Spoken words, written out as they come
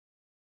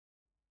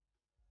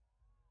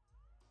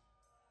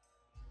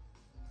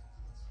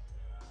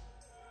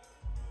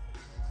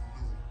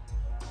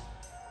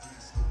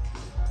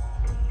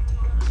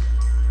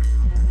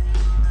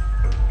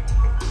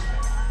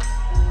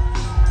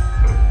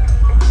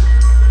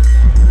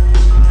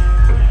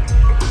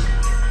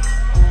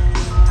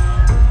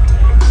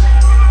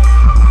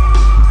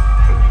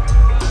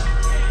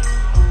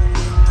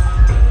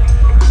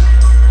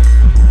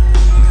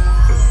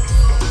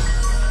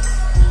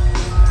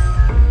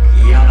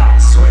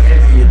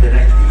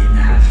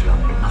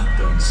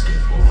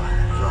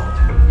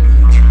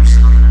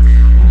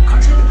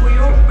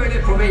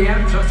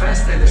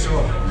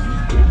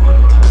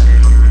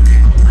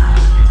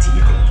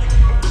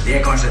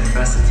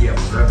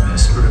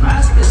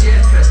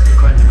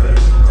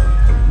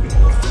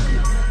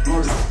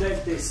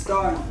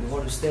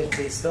bestilt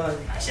tirsdag?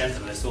 Jeg kjente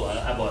når jeg stod her,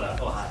 jeg bare,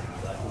 å herregud,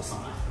 det koset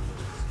meg.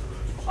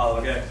 Ja, det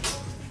var gøy.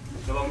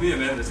 Det var mye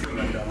mindre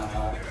skummelt enn jeg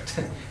har hørt.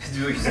 Du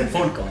har ikke sett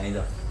folkene i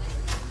dag.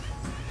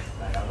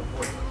 Nei, jeg var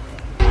folk.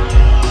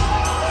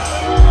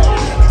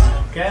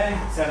 Ok,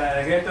 ser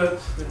det greit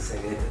ut? Det ser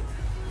greit ut.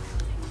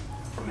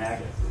 For meg.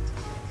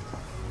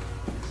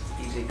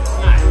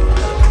 Nei.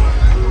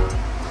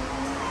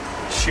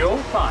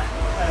 Showtime.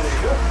 Er det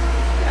godt?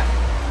 Ja.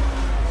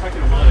 Takk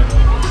for det.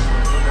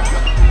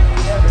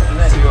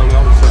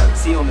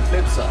 See on the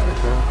flip side.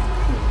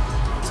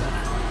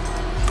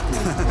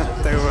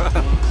 Det går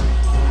bra.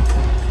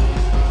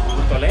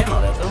 Du er alene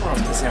av det, det var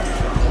noe spesielt.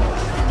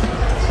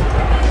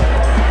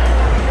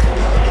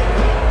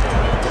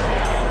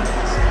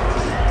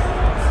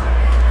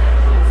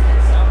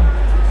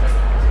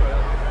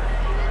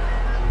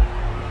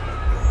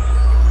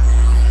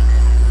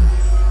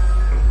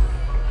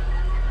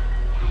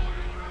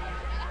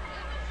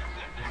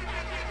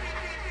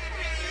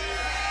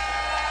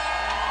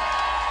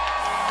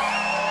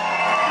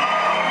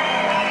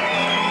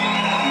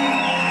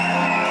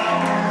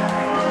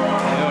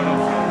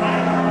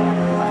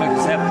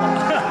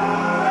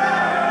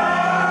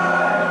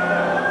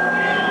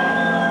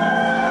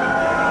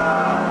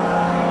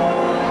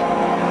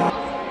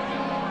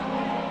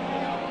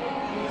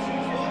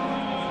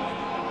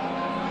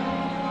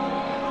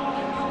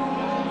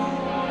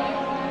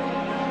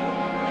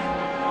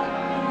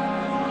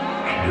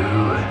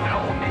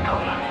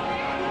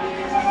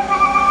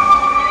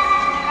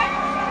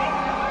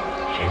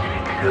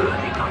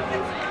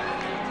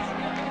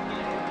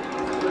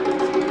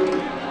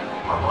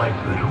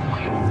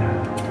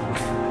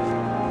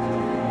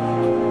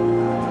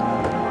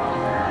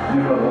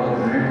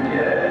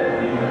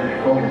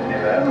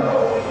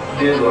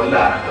 Det du har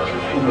lært, altså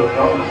store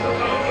oppdragelser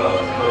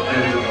fra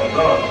det du har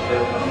dratt, det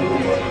er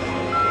noe.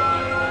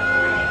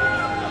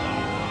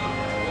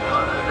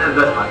 Det er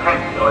det som er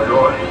tenkt å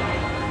gjøre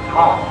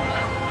faen,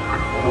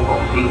 og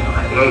om ting som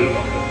er greit,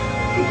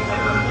 ikke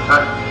er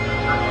nødvendig.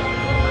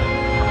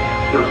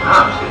 Det er jo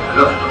her som er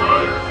løst å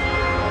gjøre.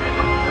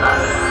 Det er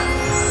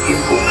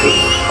hiphop-ting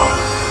hos faen.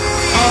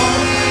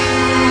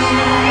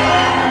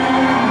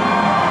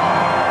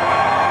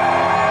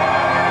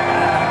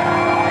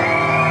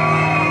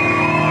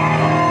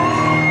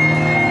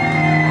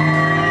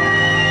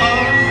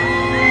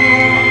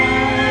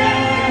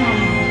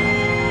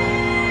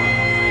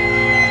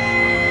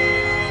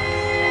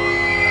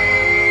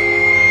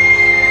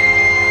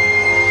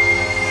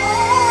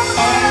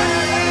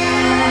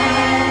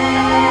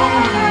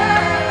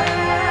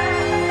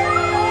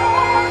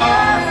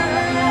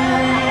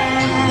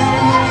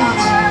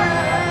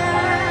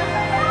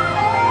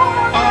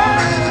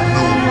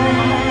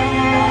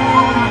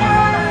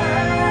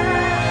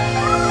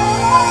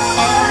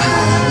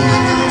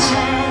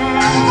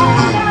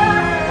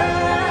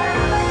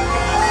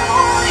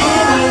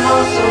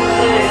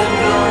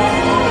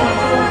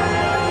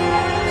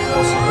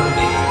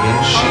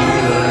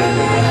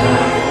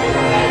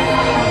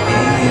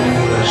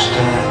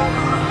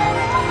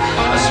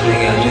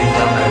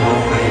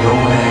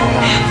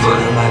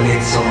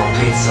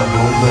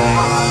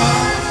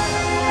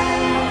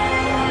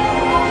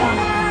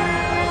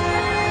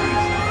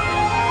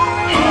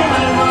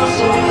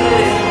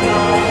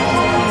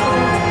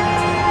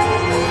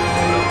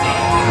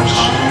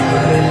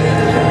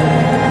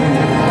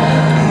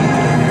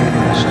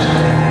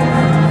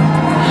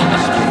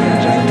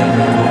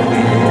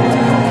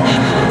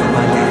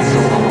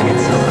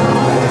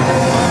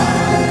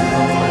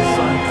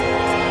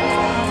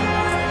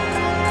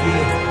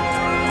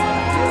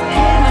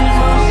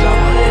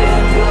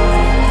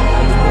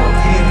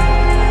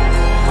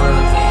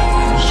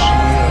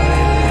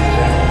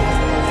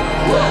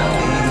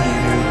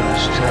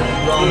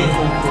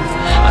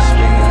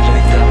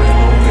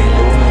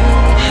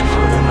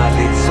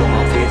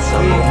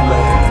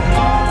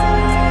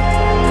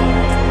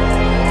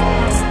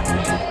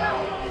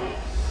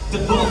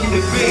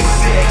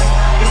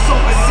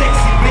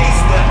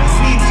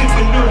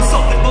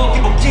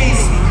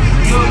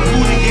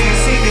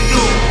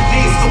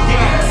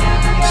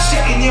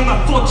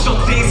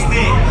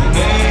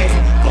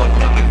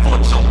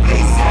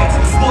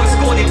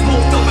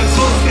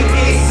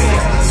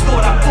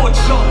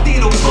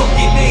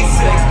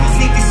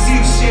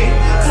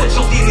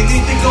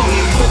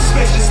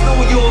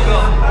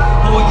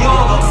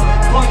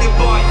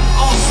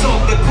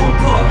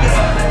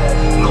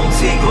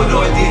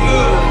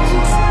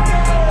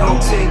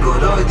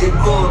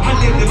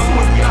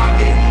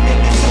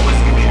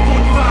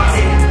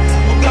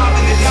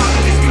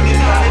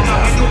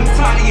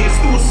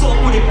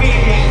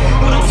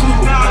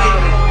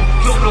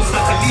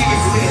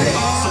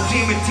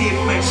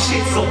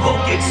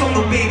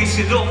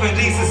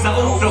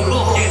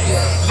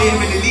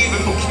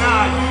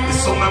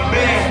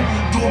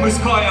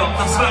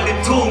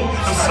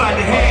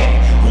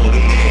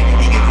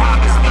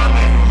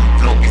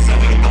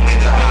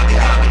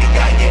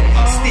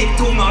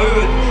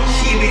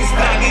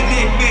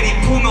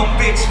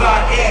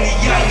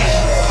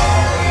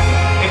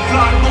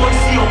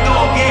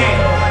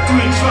 Du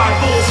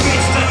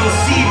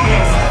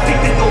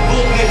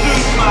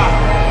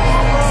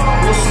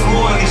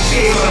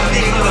tjejer. Jag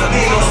fick några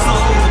mer och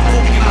snart åt och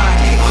bokarna.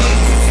 Klipp och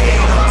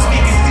insistera.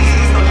 Smicker stil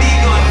utan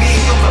liga och en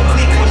min. Jag tar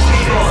blick på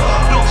tjejer.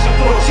 De kör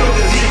på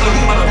köttet, riva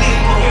rumman och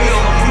blick på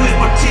ögon. Runt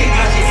på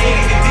tingar, ge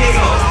egen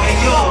idéer. En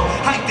jag,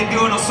 han inte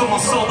björnar som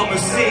man sa om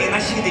museet.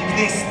 När kidde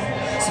gnist.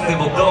 Som det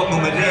var dag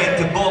nummer 1,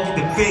 tillbaka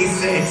till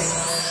basics.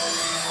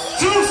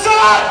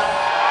 Trosar!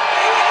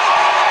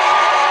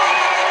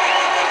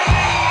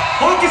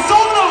 Har du inte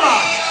somnat va?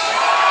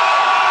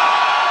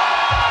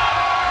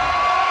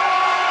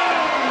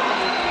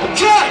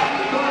 Okej!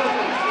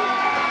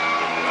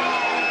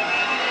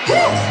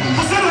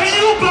 Och sen hänger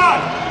ihop här!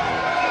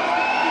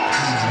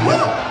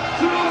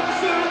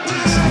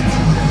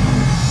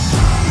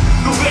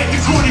 Då vet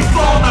du går din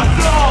fana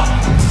bra.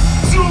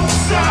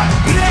 Trosar,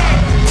 bräck!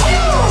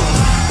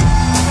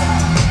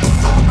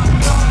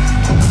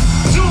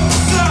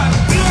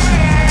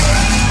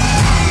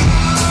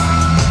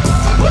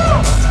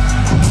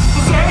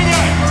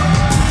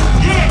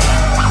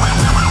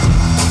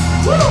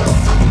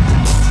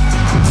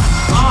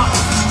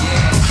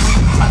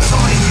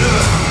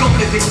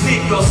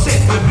 Teknik och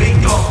sätt med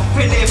brickor.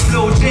 Fäller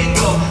flow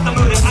dränger. Där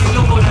munnen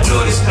anglar och där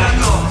rör det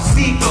stannar.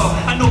 Sticker,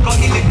 han någon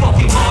inne bak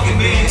i magen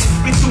med.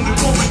 Men som du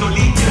kommer då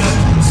ligger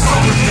som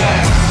det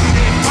där.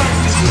 Det är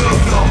fanns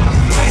större.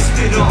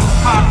 Rester då,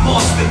 han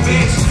måste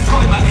bitch.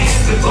 Har man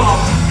efter var.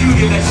 Du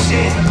gillar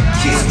shit.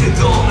 Kiss the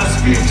dawn. När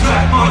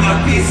spyrtrack. Många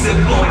pisser.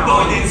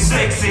 Bombar din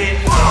sexy.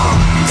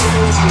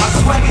 Han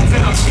swagger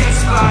till någon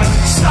chestbite.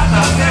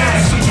 Startar där.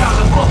 Så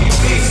jävla fucking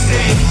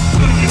basic.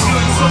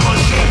 Undergrund som man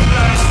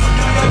känner.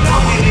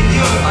 Jag är din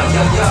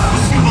gör, du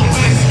skulle vara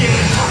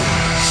väsken.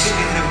 Shit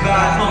in the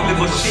bag, man blir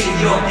vår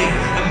tjejjoggen.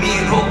 En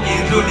mer hockey,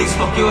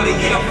 rullningsblock gör det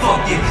hela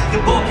fucking.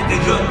 Tillbaka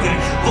till rötter,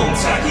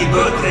 bombtack i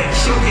bötter.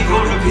 Tjockig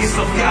går med piss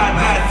och fjärn.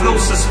 Här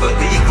frozen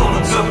spötter, gick hon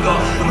och drömde.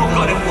 Någon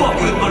gav det fuck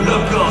ut på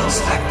löpgar.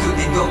 Stack du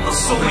din gata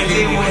som en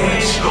leo och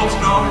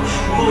hedgelockna.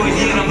 Går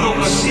igenom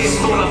några shit,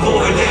 hålla på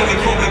och lever.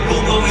 Kommer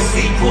bomba med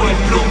stil på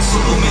ett blom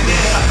som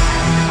dominerar.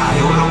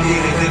 Jag har det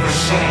lite för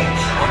sig.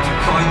 Och du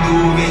kan ju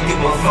nog inte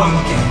bara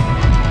funka.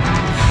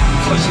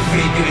 Kanske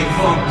fejkar i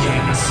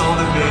funken. Jag sa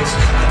det bitch,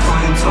 jag tar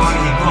en tag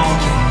i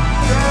banken.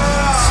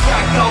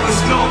 Stacked av en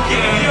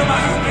sklonken. Gör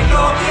mig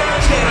huvudlagen.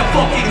 Klära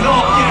fucking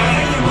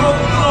lagen.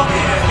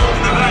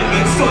 Öppna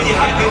värmen, så i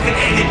helvete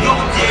är det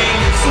blocken.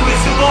 Så är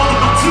så van om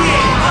man tre.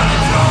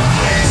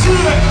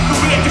 Tre, då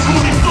vet du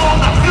går din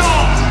fana bra.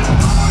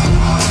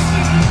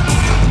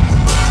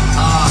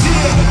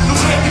 Tre, då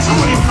vet du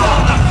går din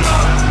fana bra.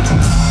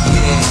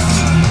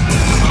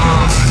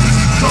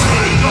 Kom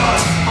är det gör.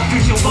 Du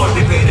som var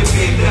det bättre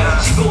bilder.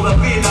 Båda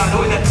bilar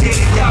och är till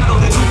en jävla om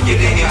det råkar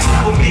ringa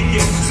på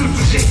micken.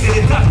 Surprojektet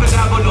är därför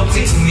där var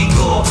någonting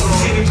ingår.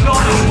 Är du klar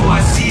nu på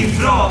att se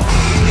bra?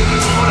 Det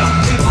är bara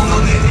hur många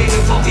det är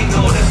det på vi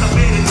når. Dessa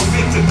blir det nog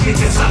bättre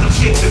pittens all de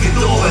shit vid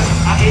loven.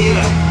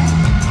 Ariel,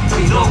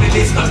 idag blir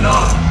listan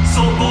lag.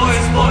 Så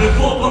boys bara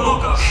på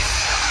något.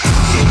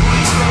 Shit på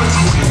din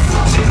kurs,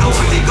 shit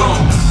någon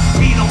igång.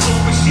 Vi de får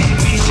för shit,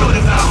 vi kör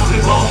det fram och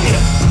tillbaka.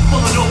 På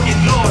någon rocket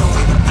drar,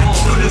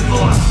 snurr det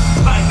var.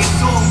 Varken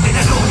som den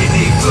här dagen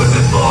är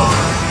underbar.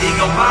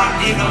 Ingen man,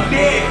 ingen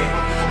lek.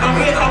 Jag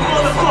vet att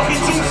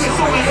motherfucking tusen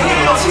som en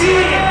hel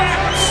tid.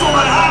 Som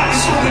är här,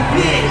 som en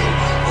blick.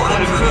 Bara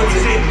du sjöng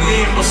ditt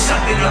mer och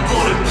satt dina på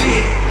det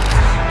blick.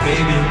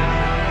 Baby,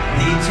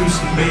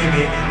 9000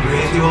 baby.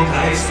 Vet du om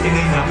häst i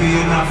dina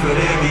byarna för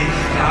evigt.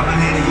 Även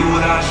när det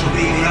jordar så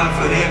blir jag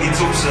för evigt.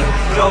 Tusen,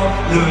 bra,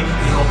 lugn,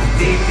 vi har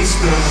bedekt i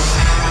stöd.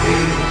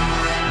 Baby,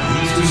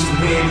 9000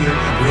 baby.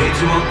 Vet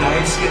du om jag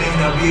älskar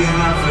dina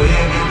byarna för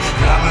evigt.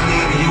 Även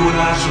när det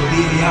jordar så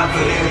blir jag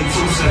för evigt.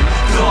 Tusen,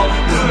 bra,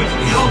 lugn,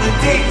 vi har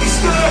bedekt i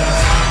stöd.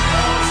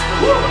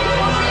 Jag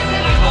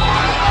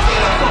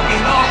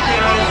fucking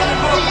naken.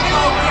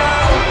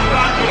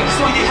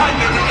 Så i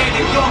helvete är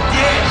det klart,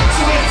 yeah.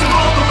 Så vet du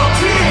vad de har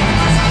tre.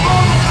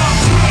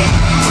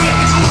 Du vet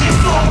inte hur det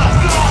startar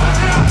bra.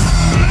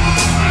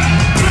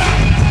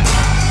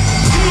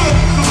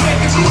 Du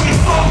vet inte hur det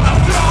startar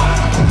bra.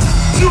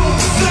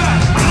 Trosar,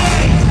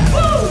 nej.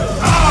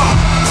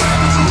 Du vet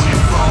inte hur det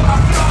startar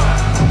bra.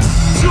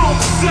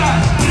 Trosar,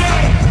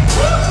 nej.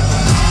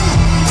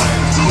 Du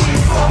vet inte hur det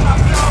startar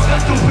bra. Jag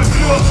stod för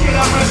bröd,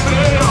 hela med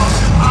spöja.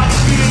 Alla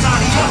kvinnorna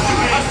i jatten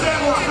med en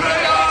stäm och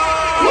fröja.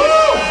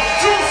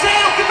 Trosar,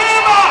 åker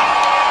med mig.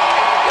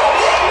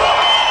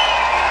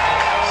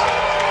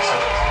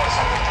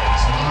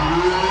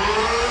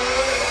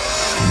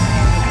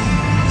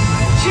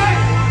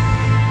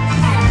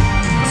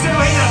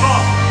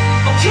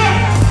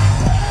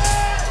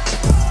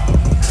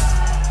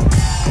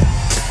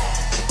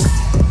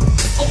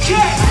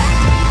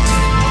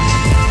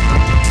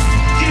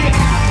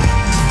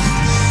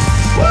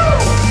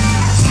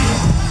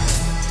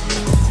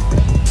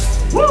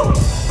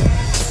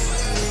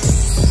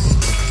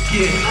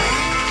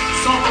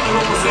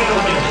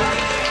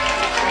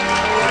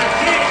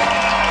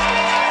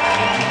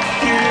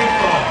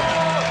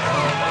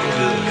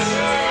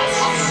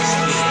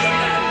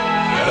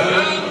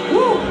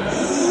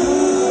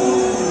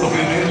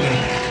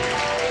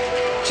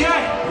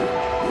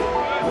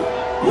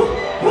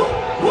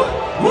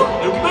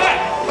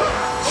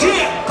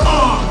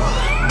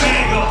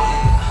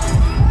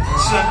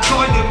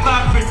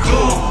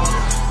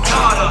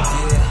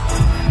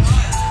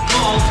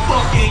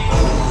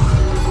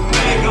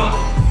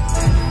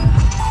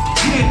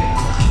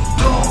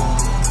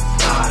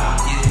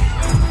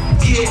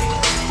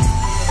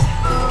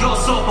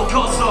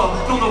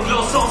 och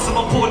glas som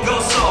var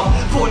Paul-gasa.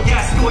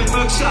 Paul-gas går i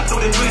mörkchatt och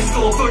det dress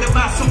går för det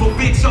mest som på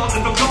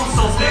bitch-charten från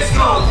Kansas. Let's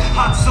go!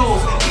 Hot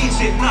sauce, eat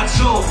shit,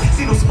 nachos.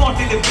 See no smart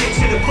in the bitch,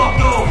 hit the fuck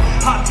off.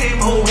 Hot damn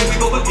ho, here we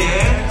go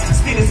again.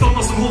 Still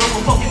stormar som håller på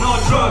fucking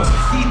hard drugs.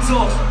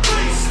 Detox.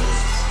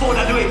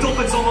 Båda du är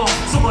toppen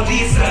som har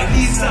riser.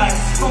 Lysdesign,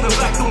 någon är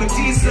back, någon är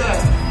kriser.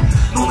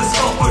 Någon är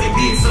skapar i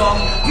pizza.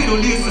 Pyro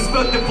lyser,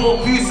 spötter på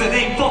pyser.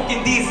 Ring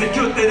fucking diesel,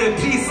 kutter det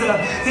priser.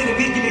 Det är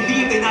vilken i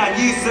liv den här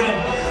ljusen.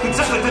 Du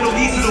träffar den och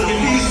lyser och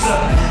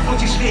lyser. Och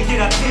jag släcker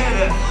att det är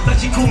det. Där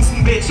är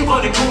konsten bitch, så var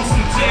det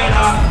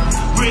koncentrera.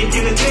 Break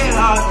eller det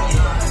här.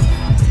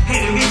 Hej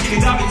det vilken i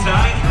där vi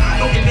träng.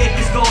 Någon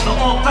leker skada,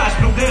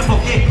 avfärsproblem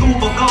och ett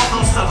god och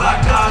avnåsta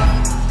värdar.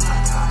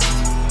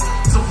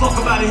 Så fuck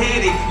om är det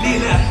här i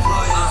lille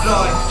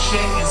Fly,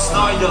 Schengen,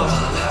 Snyder.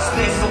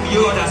 Stress som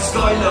gör den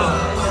skyler.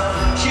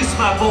 Kyss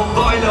mig på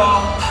bojler.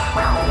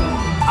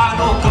 I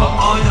knockar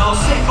öjna.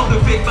 Säg om du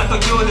fick för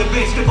att gör det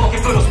bitch. Tillbaka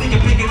för oss, snicka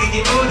pricken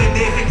i ölen.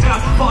 Det är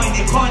kräm, fine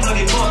i fine.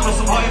 Det är bakgrund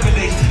som har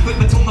överlig. Ut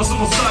med toner som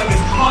hos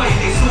service.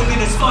 Hajlig,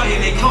 solvinner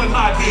smiley. Kloj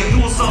mig vid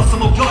rosa som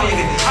hon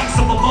klajlig. Hang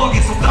som på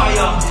magen som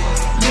dajar.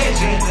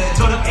 Legend,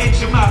 drar de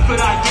edge med för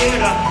att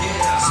agera.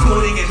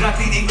 Skåringen, rätt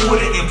in i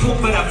åringen.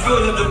 Pumpar den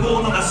full under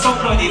månaderna.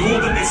 Samlar i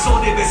hoven, vi sa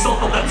det, vi sa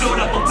om den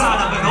dörren på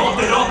tärna. Men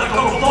åter,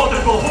 kom och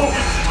åter på hon.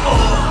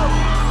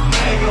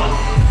 Mega.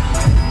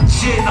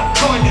 Shit, I'm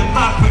calling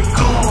my for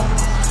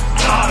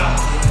gotta.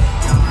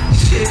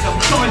 Shit, I'm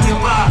calling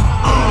my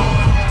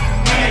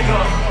mega.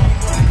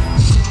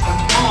 I'm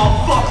all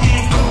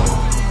fucking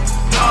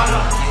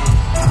gotta.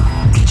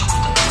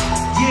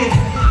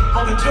 Yeah,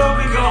 on the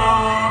drumming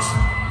guys.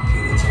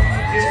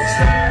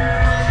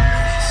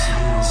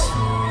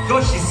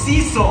 Yoshi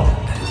Siso.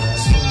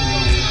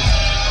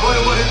 What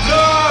a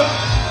drum.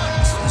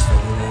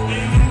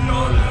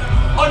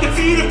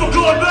 Undefeated på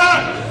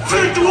golvet.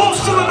 Flytt du upp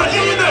som en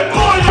mariner.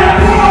 Bollen.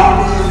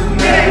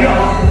 Mega.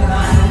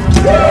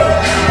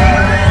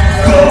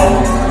 Go.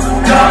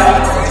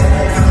 Down.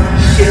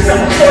 Shit,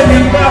 I'm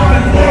calling back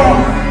for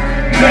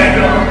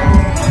mega.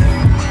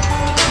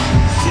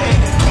 Shit,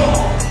 go.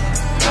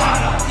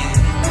 Down.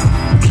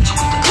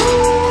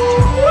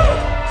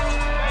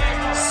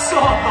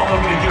 Satan vad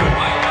blir kul.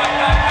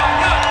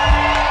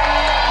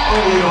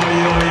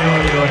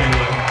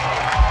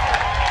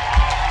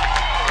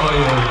 Oj.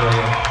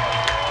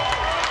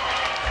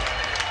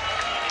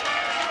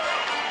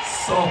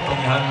 Satan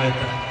i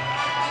helvete.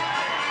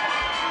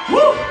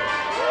 Woo!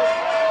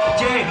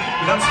 Okej,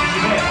 det dansar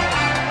lite mer.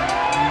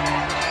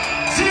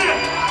 Yeah!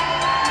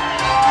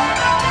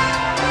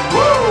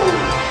 Woo!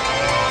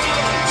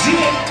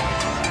 Yeah!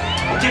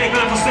 Okej, jag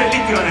kan få ställa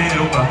lite grann i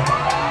Europa.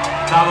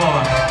 Där var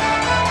man.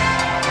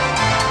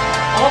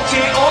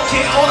 Okej.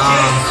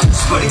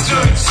 Spurning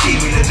dirt,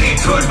 skriv in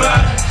det kurva.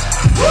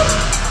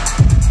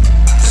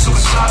 Som en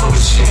slav over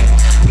shit.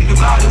 Vill du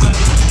vara med?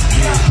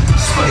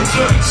 Spurning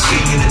dirt,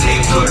 skriv in det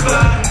kurva.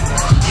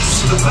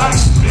 Som du värld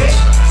som bitch.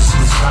 Som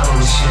en slav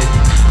over shit.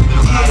 Vill du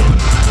vara med?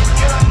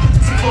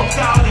 Fuck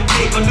down and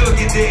big och lugg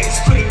i det.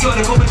 Spring gör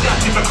det kommer där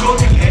till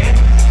klockan här.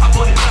 Han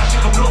var det där som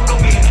kom blocka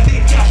med. Det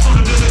är cash och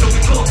du dödar och vi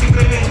klockan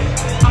bredvid.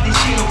 Han är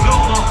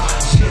kilograma.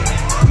 Shit,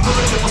 vi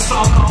kommer inte på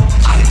samma.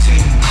 Han är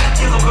typ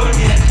genom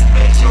början.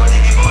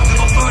 Körning i vart det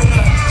var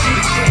förra.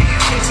 Chili-check,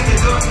 chasen är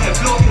dörren.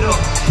 Blogger och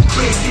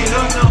crazy i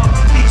lögner.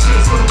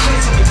 Bitches och de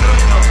flest som är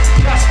gröna.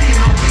 Krastin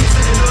och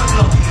prisen är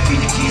lögner.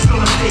 Finner kis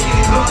från en steker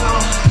i hörna.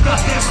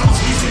 Plats den som har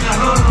skis i dina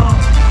hörna.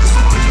 Det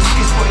står inte just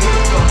skis på i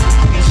höger.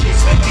 Ingen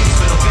chicks med kis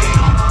med de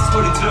benen.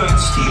 Står det dröjt,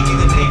 stil i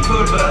den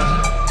kurvan.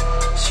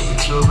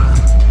 Tjejklubben.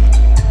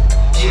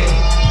 Yeah,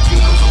 vi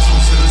kom från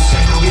Tromsö och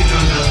sen och vi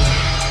rullar.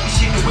 Vi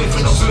kikar away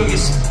från de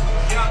bugis.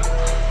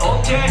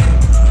 Okej.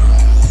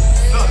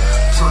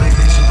 Så det är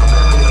bitchen på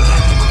Beverly och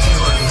räkning på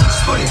teori.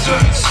 Spurning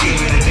dröjt, stil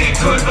i den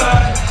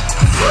kurvan.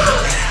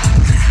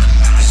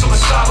 Som en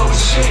slav over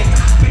shit.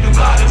 Vill du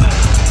vara med?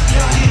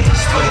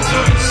 Spurning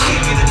dröjt,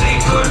 stil i den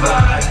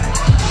kurvan.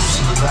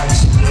 Som en värld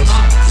som bitch.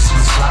 Som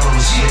en slav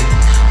over shit.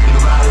 Vill du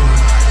vara med?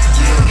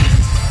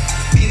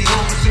 Vi är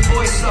ihop med sin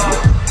boysa.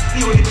 Vi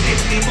har ditt liv,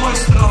 din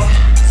boysa.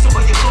 Som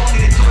var ge barn i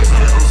ditt toysa.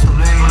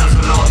 Man har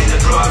förlag i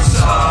den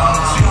drugsa.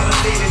 Så jag har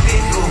liv i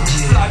bingo.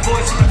 Fly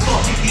boys som en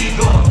fucking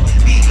bingo.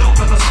 Bidrag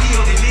för att man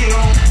styr i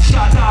Leo.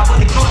 Shout out vad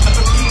det klart att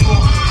jag kimo.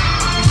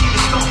 Vi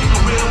känner stången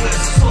och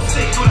realness. Så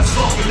säg några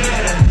saker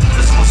lären.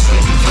 Det är som att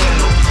släcka ut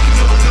hello.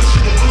 Jag var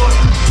duschen i vår.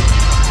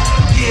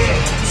 Yeah,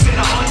 du ser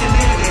när ögonen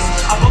ledes.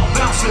 Jag var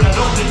bounce när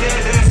de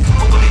ledes.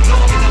 Och då är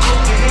dagen när de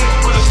är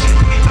helt. Och då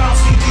känner vi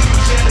bounce i du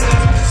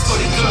känner.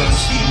 Spurning dirt,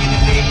 skriv in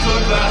en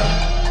kurva.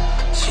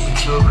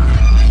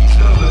 Tjejklubben.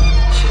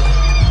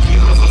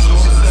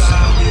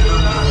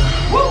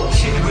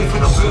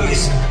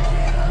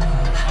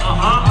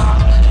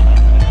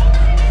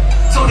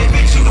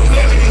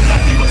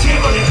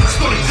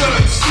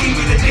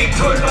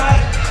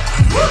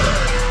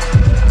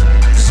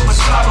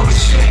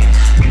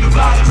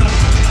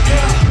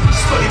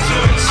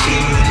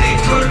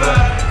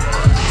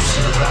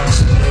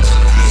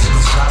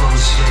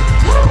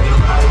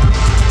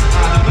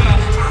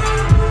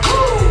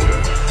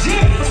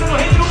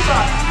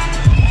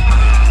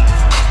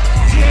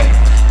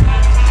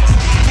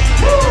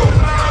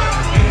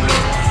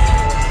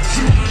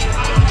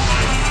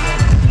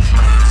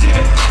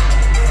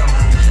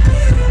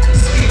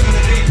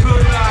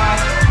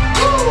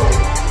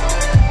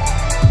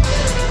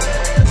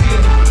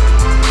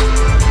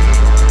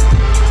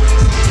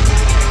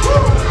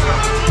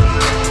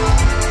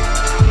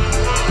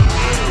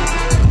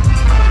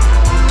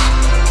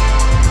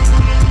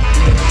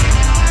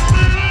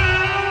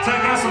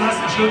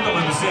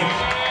 musikk.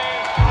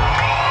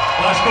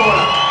 Og her står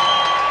det.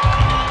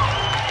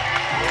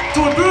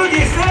 Torbjørn,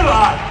 ser du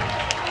her?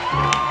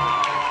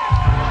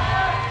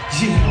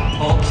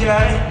 Ok.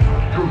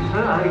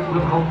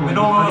 Men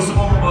noen ganger så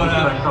må man bare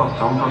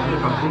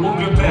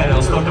omgruppere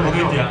og starte på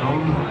nytt igjen.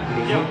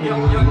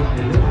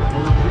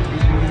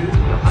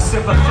 Jeg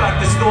ser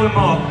perfekte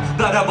stormer,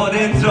 der jeg bare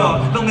entrer.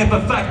 Lange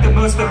perfekte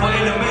mønster på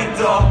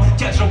elementer.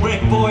 Catch a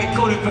break boy,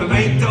 hva du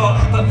forventer.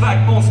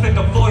 Perfekt monster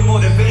til form og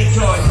det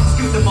veikar.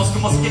 Skutermaske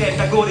maskert,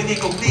 jeg går inn i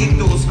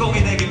kognito. Skal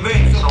min egen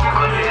vei.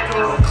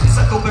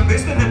 Sett opp en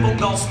byste ned på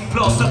dansen.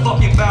 Plass er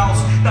fucking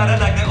bounce. Der jeg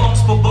legger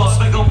angst på bass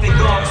med gang til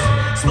gangs.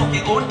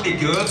 Snakker ordentlig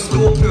gøv,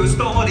 ståpus.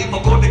 Damer de på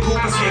gårde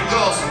kompens i en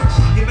gass.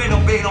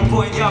 Imellom beina på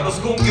en jævla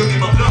skumgummi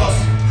madrass.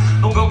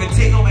 Noen ganger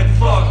ting om et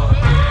fag.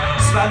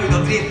 Sverre ut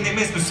av dritten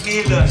imens du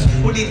smiler.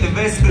 Og lite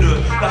Vesterud,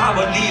 det her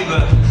var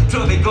livet.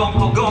 Prøv i gang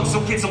på gang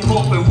som kids som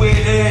popper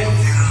with it.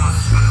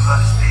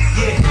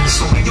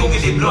 Som en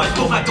jungel i brann,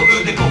 på meg til å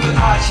underkomme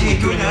her,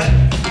 kikk under.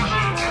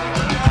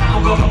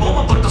 Noen ganger må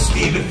man bare ta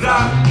smile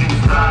frem.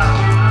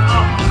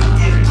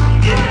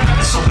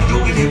 Som en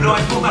jungel i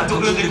brann, på meg til å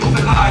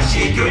underkomme her,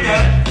 kikk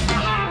under.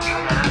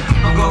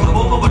 Noen ganger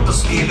må man bare ta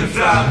smile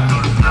frem.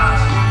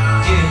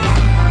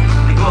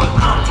 Det går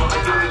an.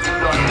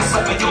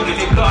 Som en jungel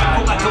i brann,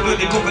 på meg til å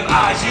underkomme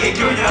her, kikk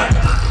under.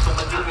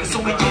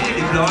 Som en jungel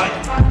i brann.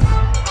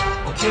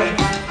 Ok.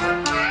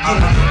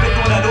 Vet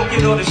når jeg lukker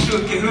av det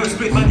sjuke hus.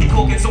 Blitt meg til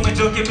kokken som en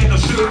junkie med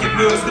noe sjuke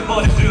mus. Det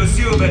bare frus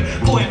juvel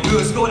på en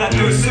bus. Går jeg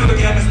nu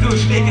suger, mens du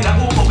slikker deg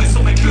om meg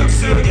som en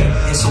kukksuger.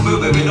 En som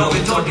mover vil ha vi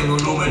tar til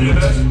noen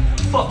nummerøs.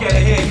 Fuck er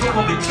det her, kom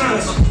og bli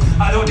knøs.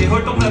 Jeg har aldri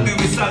hørt om at du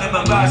vil selge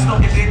meg vær.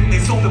 Snakker dritten i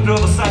som du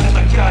prøver å selge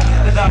meg kær.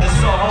 Det der det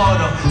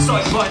Sahara.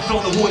 Sidebind fra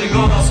noen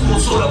horeganer.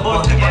 Skåsår av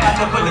barnet på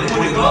etter på en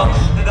horegan.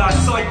 Det der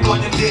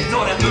sidebindet ditt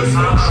tar en nuss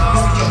fra.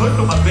 Hvis du ikke har hørt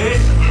om meg bil.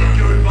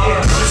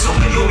 Som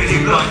en jungel i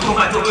brann, kom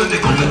meg til å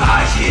underkomme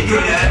her, kikk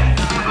under.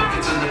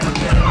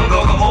 Noen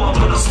ganger må man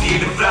prøve å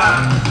smile frem.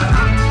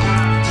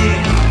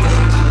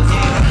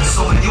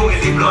 Som en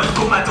jungel i brann,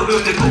 kom meg til å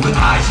underkomme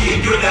her,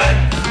 kikk under.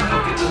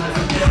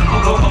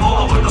 Noen ganger må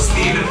man prøve å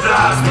smile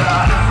frem.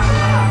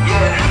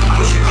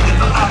 Hvor kjøkker det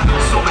for appen,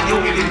 som en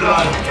jungel i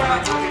brann.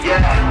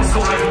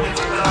 Som en jungel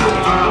i brann. Som en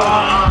jungel i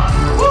brann.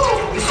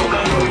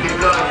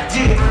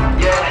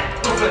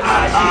 Hvorfor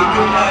er kikk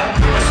under?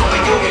 Som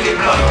en jungel i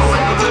brann, kom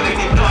meg til å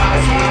underkomme.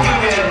 Som en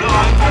jungel i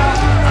brann.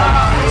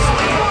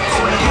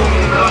 Som en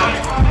jungel i brann.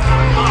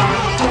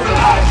 Hvorfor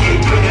er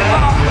kikk under?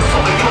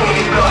 Som en jungel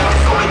i brann.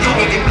 Som en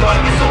jungel i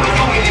brann. Som en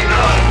jungel i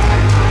brann.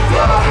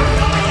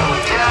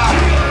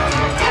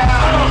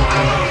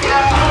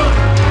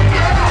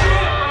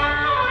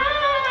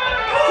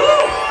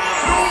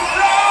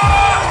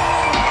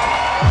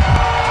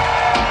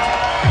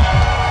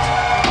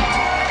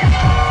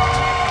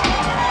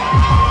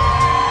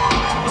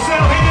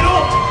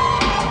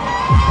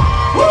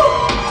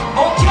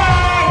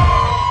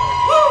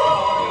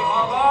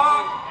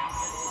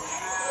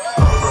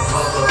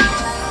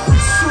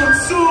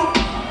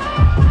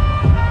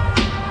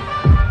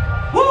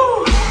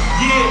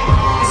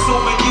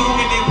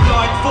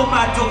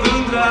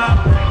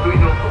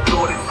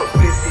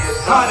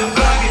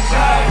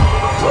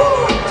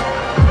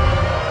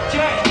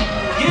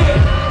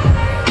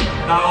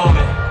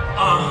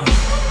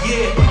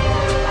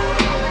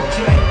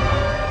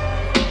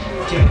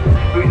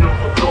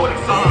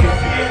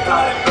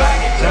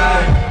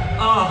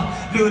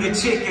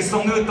 Chicken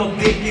som ut og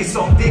dikker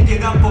som dikker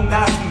dem på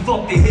nesten.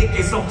 Fått i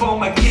hikker som faen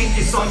meg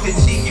kinker som til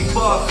kikker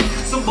bak.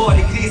 Som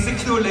bare kriser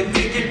knuller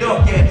dikker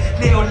dere.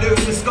 Ned og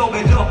løse skal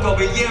vi rakke og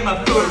vil gi meg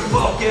full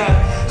bakke.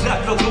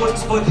 Rett fra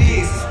Dorts på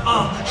ris,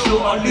 slå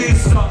av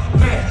lyset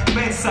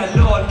mens jeg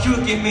lar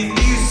kuken min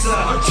lyse.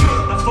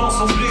 Den faen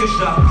som bryr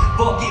seg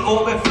bak i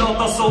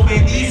overflata som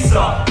en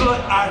isa. Før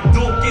jeg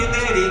dukker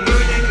ned i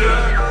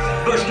undergrunn.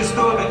 Børste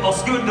støvet av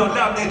skulder og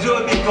levner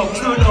rødvik og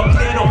knuller.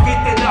 Kler og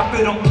fitte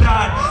rapper om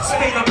klær.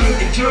 Speiler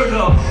bruker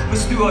kuller.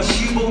 Hvis du har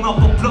skivåna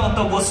på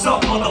plata, what's up,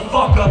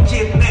 motherfucker?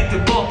 Kidden er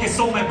tilbake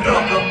som en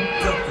brakka.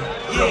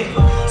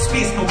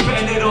 Spis noen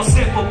kvelder og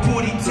se på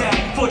Pori-tang.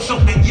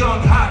 Fortsatt en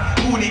young her,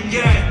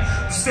 hooligan.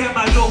 Du ser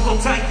meg låk og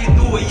tenker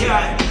noe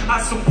igjen.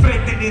 Jeg som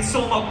fetter din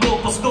som har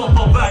gått og stått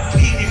og vært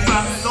krig i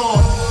 15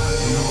 år.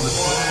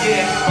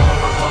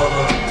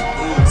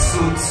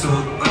 Sutt,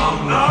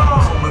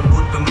 kommer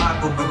bort til meg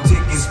på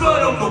butikken.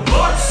 Spør om noe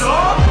bort så.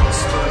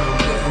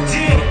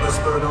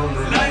 Spør om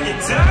det lenge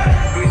til.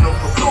 Begynn opp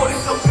på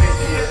kåring som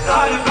fritighet.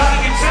 Der er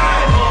veien til.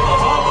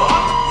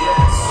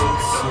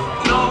 Sutt,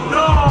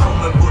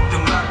 kommer bort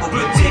til meg på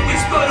butikken.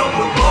 Spør om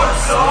noe bort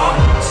så.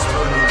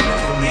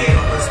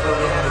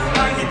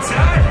 Lenge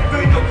til.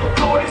 Begynn opp på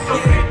kåring som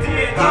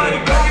fritighet. Der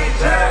er veien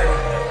til.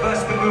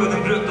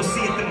 Bestemøden brukte å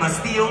si til meg,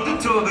 Stian, du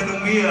tøver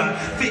noe mye.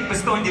 Fikk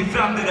bestandig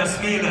frem der jeg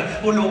smiler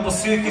og lå på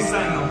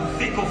sykesenga.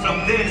 Fikk hun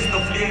fremdeles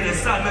noe flere,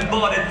 selv med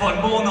bare et par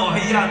måneder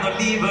igjen av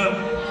livet.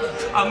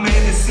 Av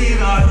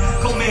medisiner,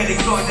 kom med i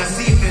gang, jeg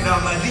sier til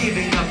dem, jeg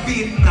livet innen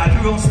biten er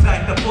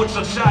uanstrengt, jeg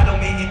fortsatt skjærer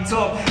om ingen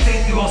topp, den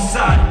du har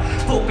sett.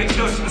 Popper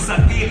klørs med seg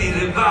bil i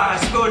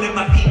revers. Følger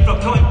meg inn fra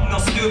kanten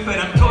og stuper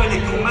en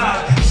køylig komær.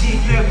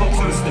 Kikk ned på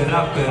knuste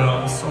rappere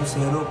som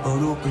ser opp og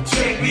roper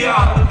check me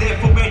out. Og det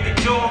får meg til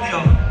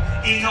Jania.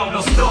 Ingen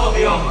av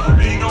stadia,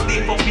 ingen de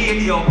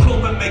familier.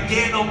 Kommer med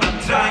genomen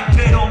treng,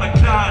 kler om en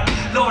klær.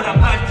 Lar dem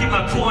merke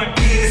meg på en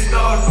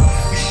pirestar.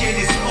 Vi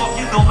kjenner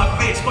smaken om en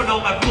bitch, for la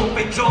meg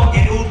poppe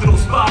krager. Oter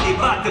hos Bali,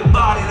 vette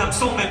bærer dem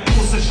som en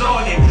pose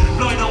Charlie.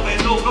 Blanda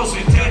med noe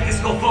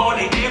syntetisk og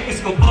farlig,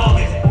 episk og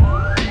balig.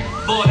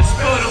 Bare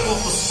spør om å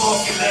få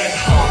smake litt.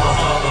 Hava,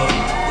 hava,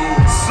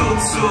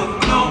 sutt, sutt,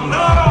 nam,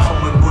 nam.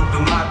 Kommer bort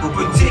om meg på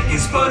butikken,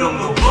 spør om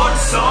noe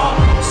balsam.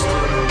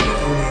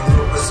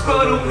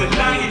 Spør om det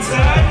lenge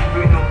til.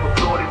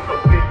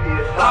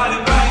 Er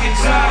det begge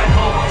til?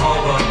 Hava,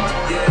 hava,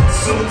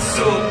 sutt,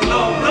 sutt,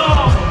 nam,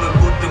 nam. Kommer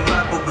bort om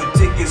meg på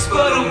butikken,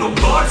 spør om noe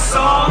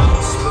balsam.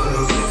 Spør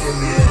om det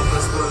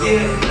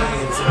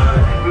lenge til.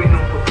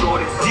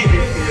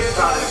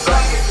 Er det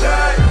begge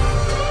til?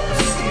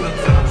 Sier at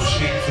jeg må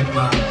skyte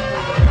meg.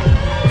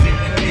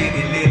 Drikker ned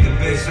i leder,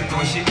 bøys, så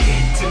går ikke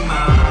inn til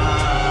meg.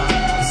 Det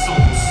er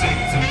sånn hun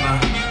synger til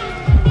meg.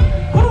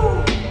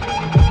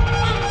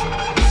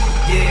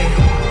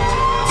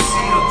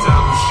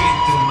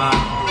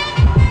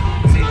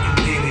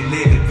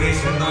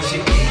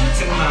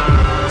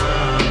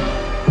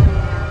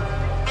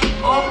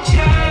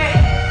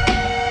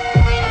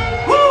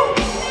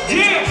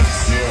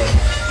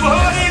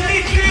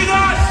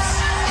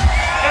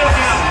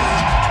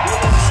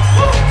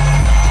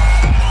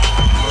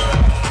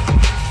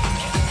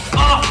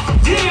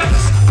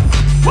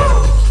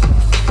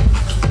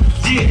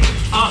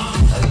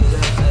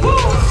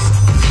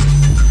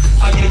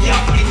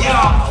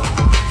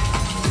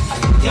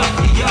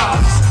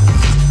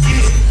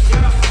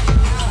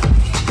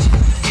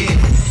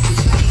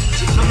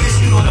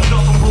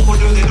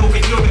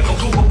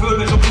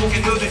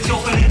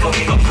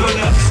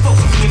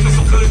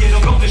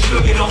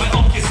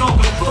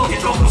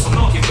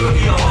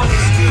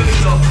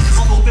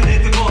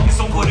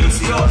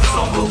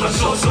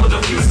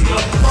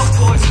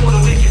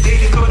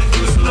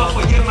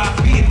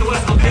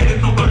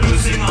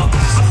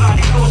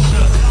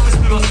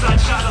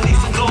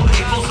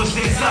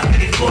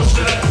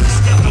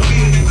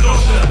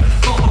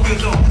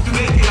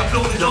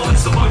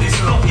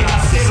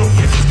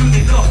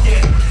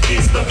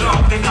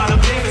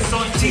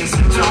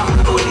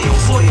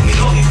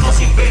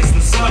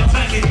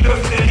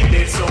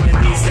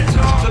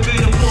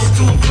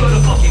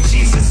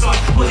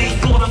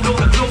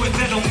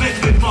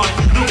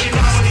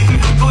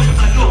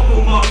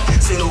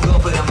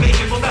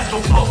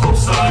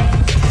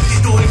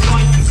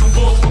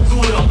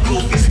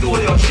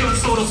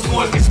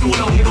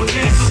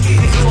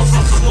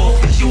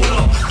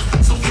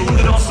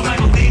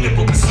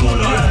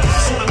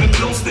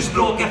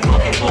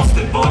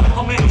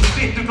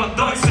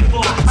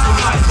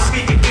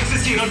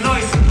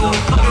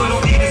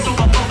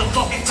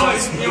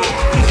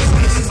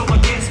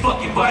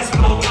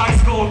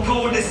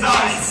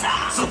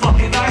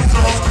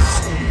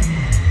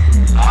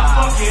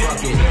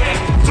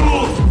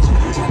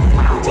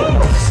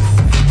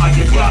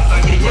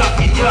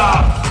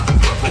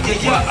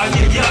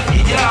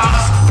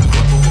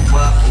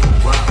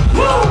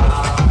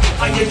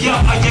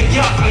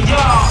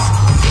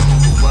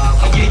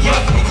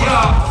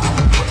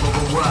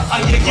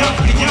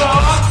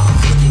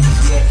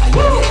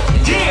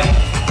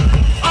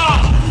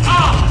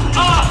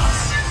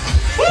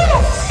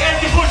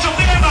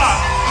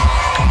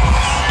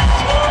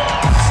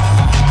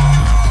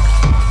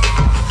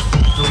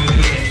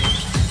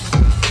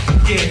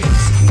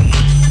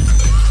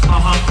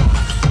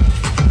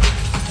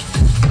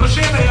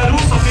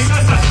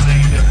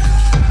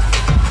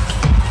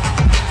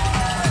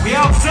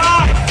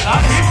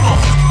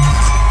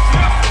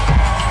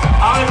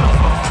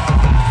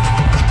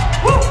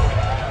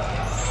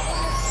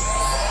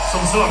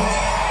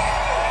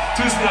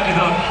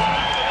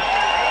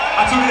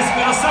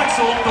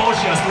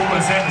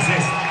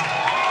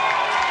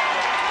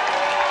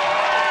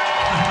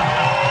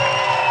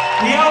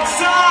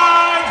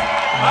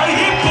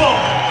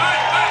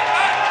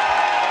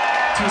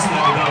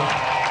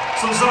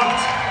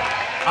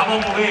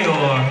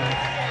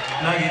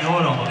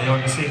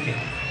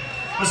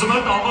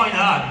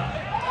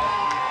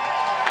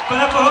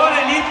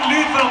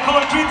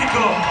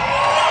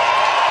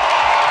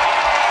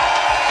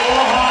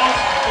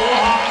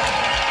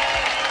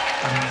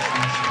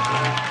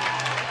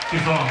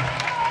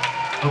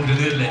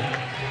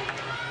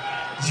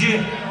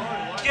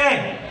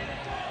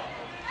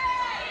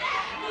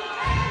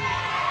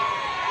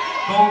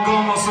 Noen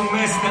ganger som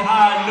mest det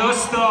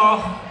lyster,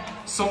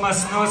 som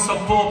snøser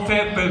på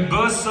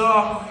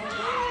pepperbøsser,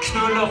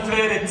 knuller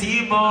flere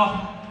timer.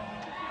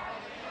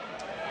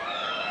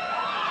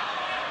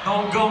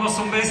 Noen ganger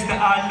som mest det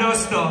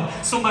lyster,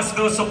 som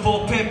snøser på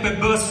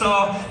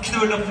pepperbøsser,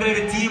 knuller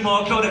flere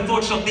timer, klarer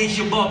fortsatt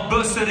ikke å bare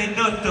bøsser i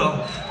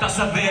nøtter. Da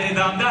serverer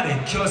dem der i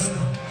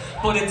køsten,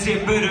 bare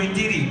tripper rundt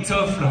i de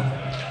tøfler.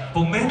 På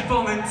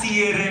midtbanen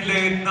tier en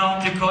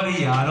løytnant til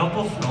karriere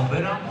på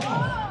Flabberamo.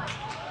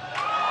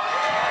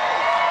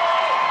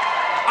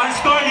 En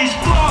stylish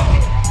fuck,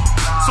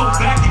 som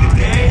back in the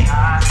day.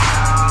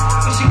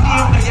 Så ikke de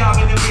om det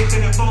jævlig vet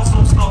en faen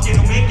som snakker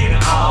om ikke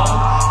det av.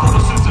 For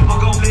å slutte på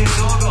gamle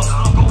dager,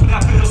 snakke om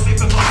rapper og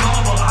slippe på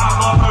gaver. Her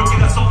var mørket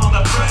det som om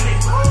det er Freddy.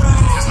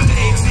 Men det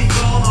er ikke sin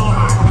ganer,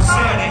 du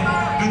ser det.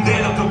 Du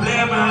deler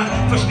problemet,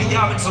 første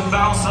jævlen som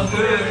bouncer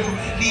ør.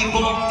 Liv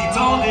bak de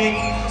tar deg,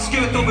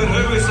 skjøt over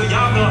høyre så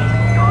jævla.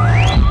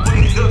 Hvor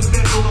er de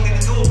løpsted, hvordan er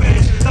det nå,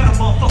 bitch? Der er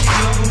man fucking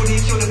gjør hvor de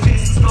kjører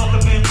pist,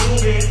 starter med en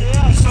bobil.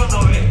 Du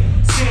skjønner vi,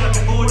 ser at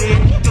det går deg,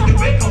 ja du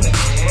vet hva det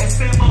er.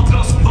 Ser man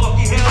trassen bak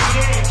i hele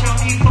det, kan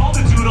vi faen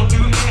du tror at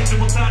du er til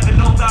moderne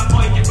land der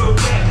man ikke bør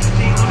det.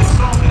 Ligner det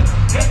samme,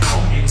 helt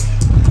angst,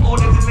 og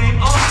det er the name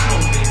of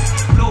Blåvis.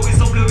 Blåvis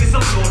og blåvis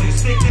og blåvis,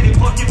 stikk ned i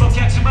pakken på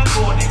catcher med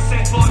warning.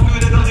 Sett bak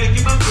muren og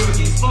ryggen med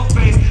burgis,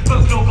 fuckface, før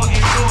klokka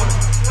en år.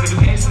 Vil du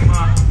elske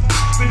meg?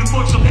 Vil du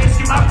fortsatt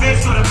elske meg?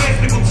 Best og den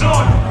beste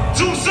kontroll.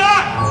 Tjose!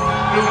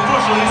 Vil du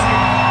fortsatt elske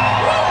meg?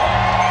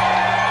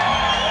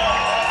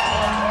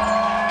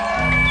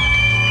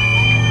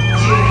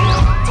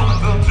 Ta en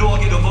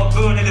bøndrager og var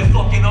bøn eller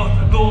fucking alt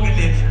med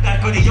borgerlig. Der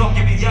kan de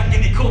jakke min,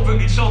 jakken i koppen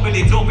min, sjabbel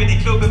i droppen i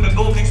klubben med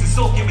bowlings i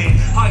sokken min.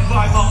 High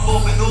five, man,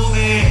 Bobben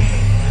Oni.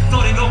 Ta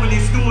en gammel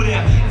historie,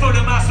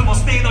 følger meg som av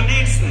Steinar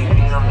Nilsen.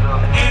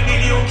 1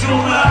 million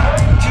kroner.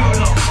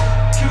 Kula,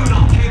 kula,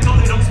 kula,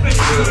 de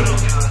spiller kula.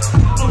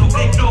 For de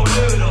blir bra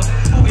løra.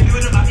 Og vi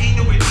lurer meg inn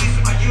og vil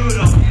vise meg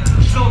gjøra.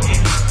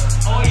 Slagen,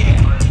 oh yeah.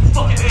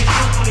 Fucking det er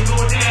trått når det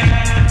går ned.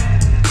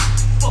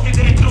 Fucking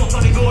det er trått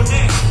når det går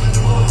ned.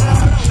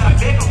 Slæg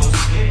leker hos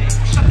deg.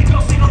 Slett i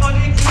klassing og når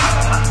det ikke.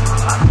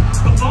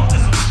 Hva faen det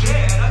som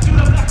skjer? Jeg tror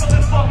jeg blekker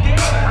det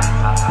fucking.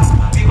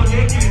 Vi går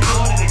leke ut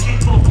av det. Det er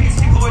Klipp og fisk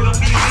i boil og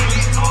vi vil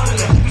litt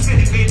klarere. Du ser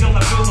de bildene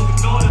der prøver å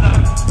forklare det.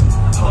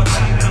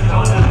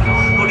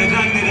 Når det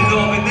regner i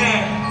laven ned.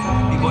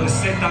 Vi bare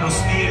sitter der og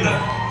smiler.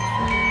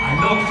 Jeg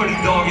er lag for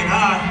den dagen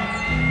her.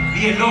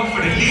 Vi er lag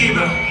for det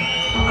livet.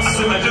 Jeg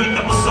ser meg rundt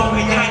der på samme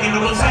gjengen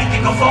og tenker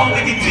hva faen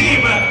det vi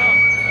driver.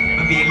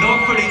 Men vi er lag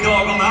for de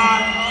dagene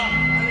her.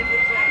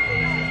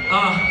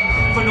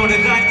 For når det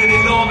regner i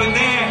laven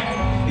ned,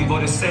 vi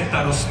bare sitter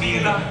der og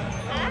smiler.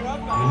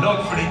 Vi er lag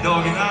for de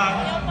dagen her.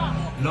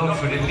 Lag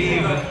for det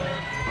livet.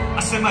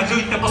 Jeg ser meg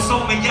rundt der på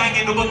samme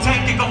gjengen og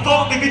tenker hva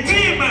faen det vi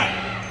driver.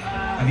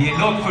 Men vi er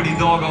lag for de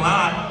dagene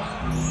her.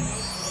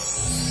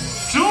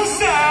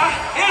 Tjose!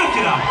 Er du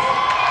ikke da?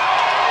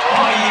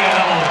 Hva gjør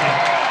det alltid?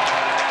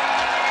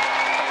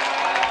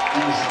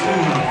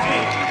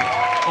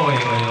 Oi,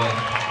 oi, oi.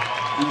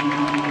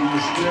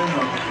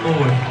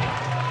 Oi.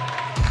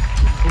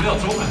 Hvor blir det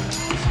tromme?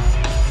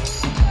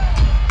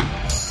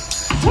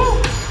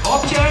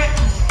 Ok.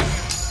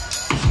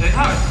 Den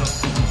her vet du.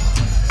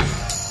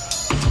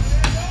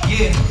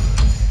 Yeah.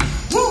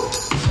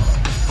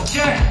 Ok.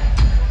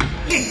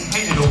 Litt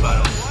hender opp her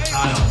da.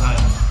 Her.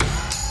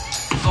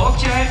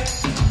 Ok.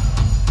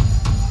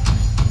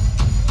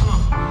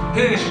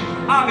 Hysj,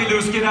 jeg vil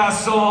huske deg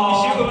sånn.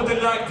 Ikke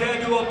ødelegg det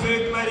du har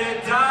bygd med det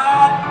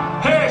der.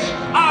 Hysj,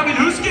 jeg vil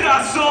huske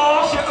deg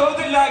sånn. Ikke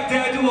ødelegg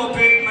det du har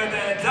bygd med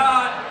det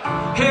der.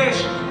 Hysj,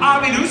 jeg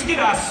vil huske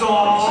deg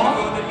sånn.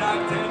 Ikke ødelegg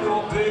det du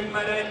har bygd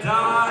med det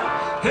der.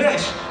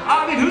 Hysj,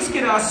 jeg vil huske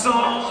deg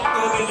sånn.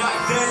 Ikke ødelegg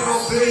det du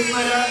har bygd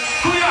med det.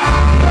 Kom igjen.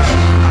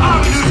 Jeg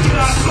vil huske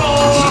deg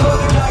sånn. Ikke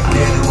ødelegg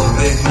det du har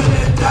bygd med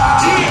det der.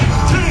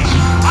 Hysj,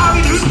 jeg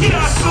vil huske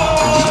deg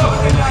sånn. Ikke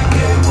ødelegg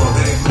det du har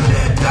bygd med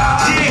det der.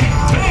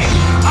 Hysj,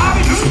 jeg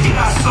vil huske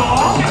deg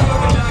sånn. Ikke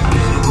ødelegg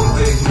det du har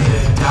bygd med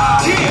det der.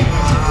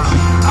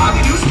 Jeg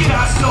vil huske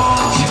deg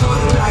sånn. Ikke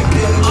ødelegg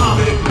det du har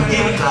bygd med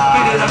det der.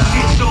 Med det der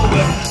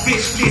shitshowet.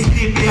 Bitch, please,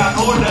 gripp i en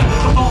holde.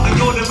 Hva faen vi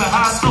gjør det med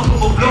her, snakk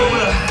om å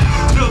blåre.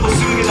 Prøv å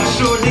suge deg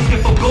selv, ikke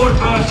på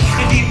gulvet.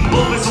 En liten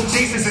bombe som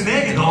chaser sin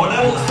egen hale.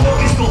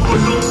 Vi står på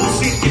logo,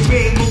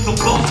 silkebein mot noen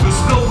bambus.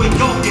 Blowing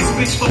donkeys,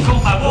 bitch, for kom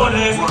meg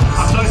vårles.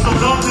 Jeg slice av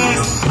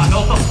Sandnes, jeg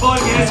later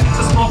sparges.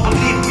 Så smak på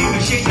litt mye,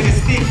 men kjenner det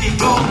stikk i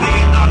gang. Det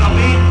er en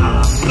alamin,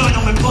 blanda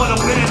med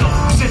parabena.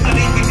 Du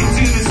setter inn mitt i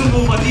trynet som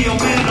om jeg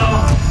diamena.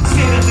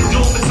 Ser etter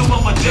droppen som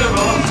om jeg gjør.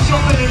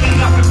 Kjapper eller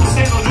rapper på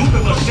scenen og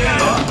roper hva skjer.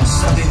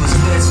 Satt inn i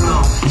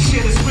stedsnavn.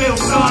 Skjer det spray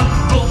og sann,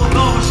 kom på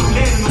namer som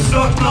leder noen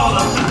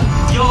søknader.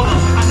 Ja da,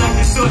 jeg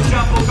legger søt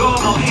frem på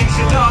gana,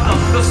 enchilada.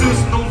 La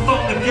susen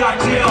omfavner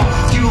fjærtida.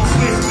 Kjøren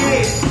smiss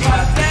bil.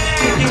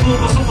 Ikke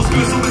bomba som å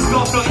skru som en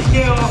skap fra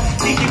Ikea.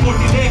 Ikke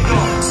bort i leka,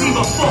 si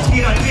hva fuck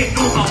i deg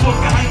dritt unna.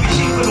 Folk er hjemme i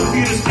skiffer og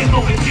fyrer splitt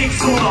opp i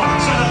krigszona.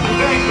 Kjenner på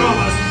bank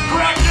brothers,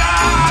 crack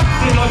that!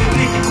 Det lar de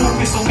drikke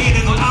kompis som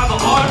mine når jeg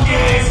var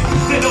argis.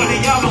 Det lar de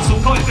jævla som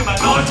kalte meg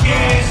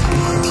narkis.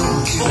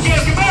 Ok,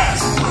 ikke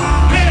mest?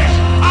 Hei,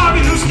 jeg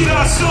vil huske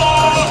deg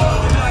sånn. Ikke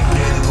ødelegg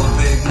det du har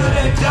bygd med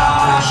det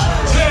der.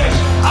 Hei,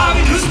 jeg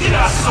vil huske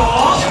deg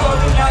sånn. Ikke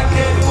ødelegg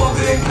det du har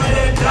bygd med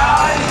det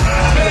der.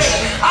 Hei,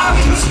 jeg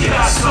vil huske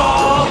deg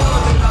sånn. Ikke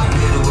ødelegg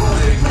det du har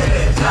bygd med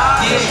det der.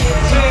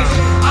 Hei,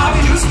 jeg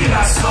vil huske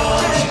deg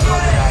sånn. Ikke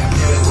ødelegg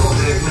det du har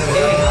bygd med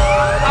det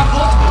der. Jeg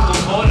våknet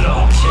om morgenen.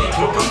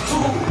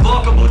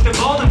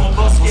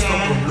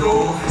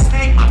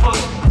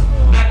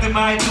 med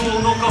meg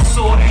nå, noe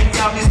så helt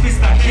jævlig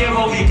spist der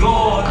kebab I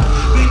går.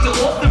 Begynte å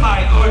åpne meg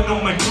øl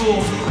nummer 2.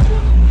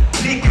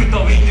 Blikk ut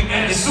av vindu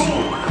eller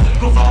sol.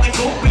 Hvor faen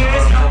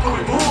kompis? Hvor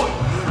vi bor?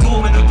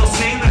 2 minutter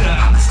senere.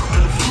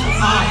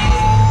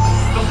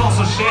 Hva faen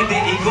som skjedde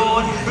I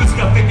går?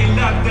 Husker jeg fikk en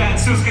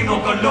lapdance, husker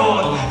noe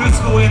lån.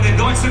 Husker hun en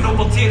danser nå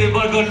på tidlig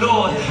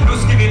vargalån.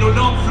 Husker vi noe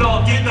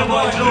langflak, det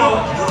var et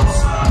lån.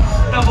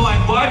 Det var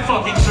en wild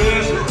fucking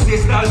trash.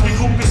 Sist jeg husker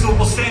kompis opp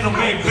på scenen og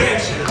meg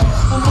bitch.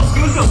 Hun var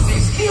skulda si,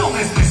 skriv om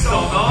nesten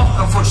stanga.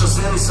 Kan fortsatt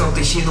se de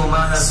satt I kino,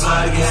 men jeg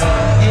sverger.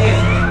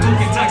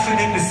 Tok en taxi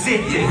inn til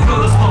City.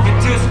 Prøvde å smake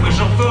tysk med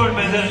sjåføren,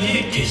 men den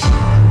gikk ikke.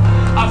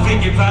 Jeg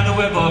fikk en penn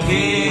og jeg var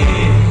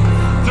vidt.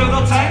 Prøvde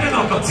å tegne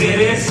noe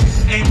tiris.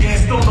 En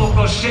gest og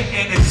noe shit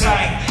in the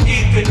tank.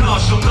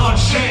 Internasjonal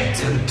shit.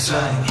 Det du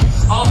trenger.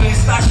 Av en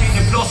stæsj inn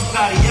I blåst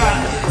der igjen.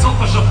 Takk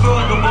for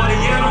sjåføren og bare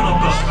gjør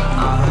noe.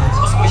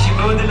 Jeg skal ikke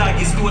ødelegge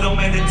historien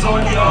med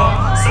detaljer.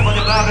 Så var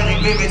det vævering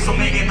vivid som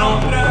ingen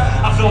andre.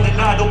 Jeg fra den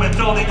lærdommen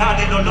fra den her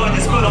del av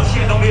landet. Spør at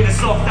kjeden ville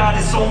sagt det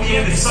det som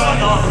gir det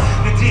sanna.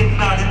 Den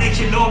dritten her, den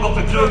ikke laget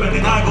for klubben.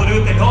 Den her går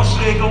ut en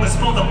harslik om en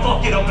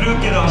motherfucker av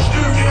brukere.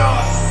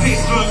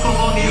 Pissrøk på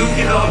vanlig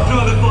ukedag.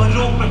 Prøver på en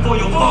romp, men får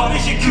jo faen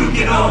ikke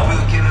kuker av.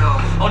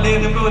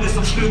 Alene møte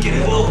som sluker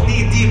folk. Ni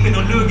deepen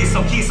og lugges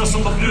av kiser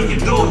som kan bruke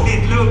dog.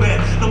 Litt lubben,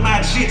 no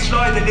mad shit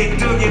slider litt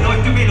duggen.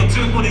 Alt du vil og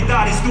tro på de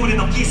der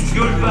historien om kist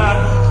gulpen.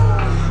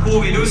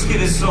 Hun vil huske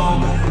det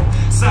som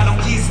selv om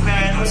kisten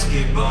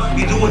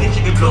vi dår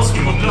ikke ved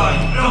plasker mot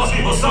line.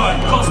 Plasker på side,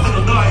 kaster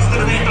og dice. Det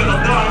en enkel av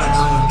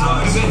dice.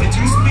 Du vet det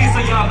tusenvis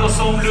av jævla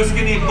som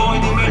lusken I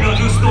boin mellom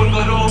rustolg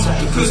og rom.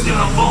 Pust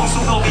gjennom vang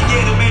som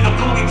navigerer mellom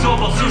kongekrav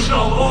og trusler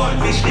og oil.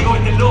 Virkelig går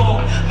ikke lov.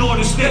 Når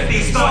du stepper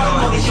I start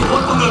kan ikke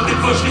holde på møte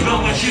første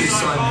gang jeg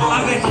kysser.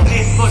 Jeg vet at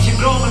dritt var ikke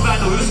bra med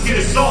venn og husker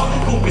det sa.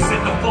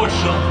 Kompisen er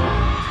fortsatt.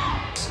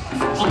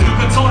 Og du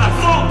kan ta deg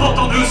faen på at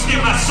han husker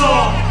meg sa.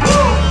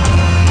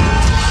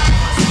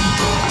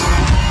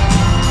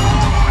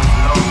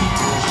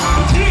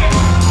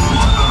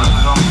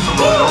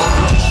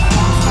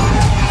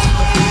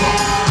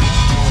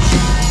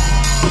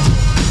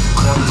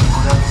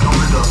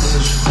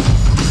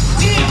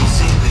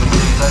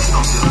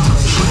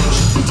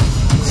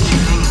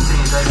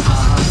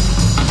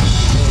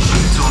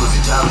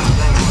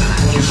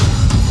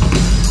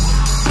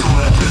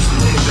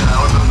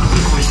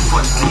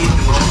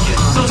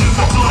 Så du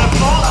får ta deg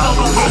faen av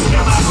å huske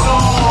meg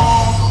sånn.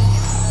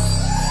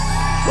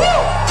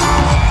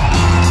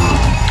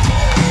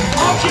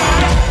 Ok.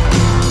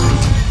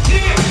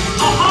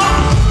 Aha.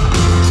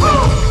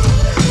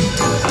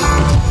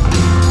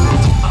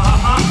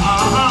 Aha,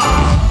 aha.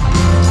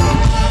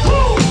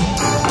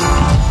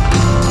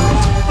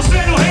 Og se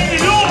nå helt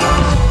I lov.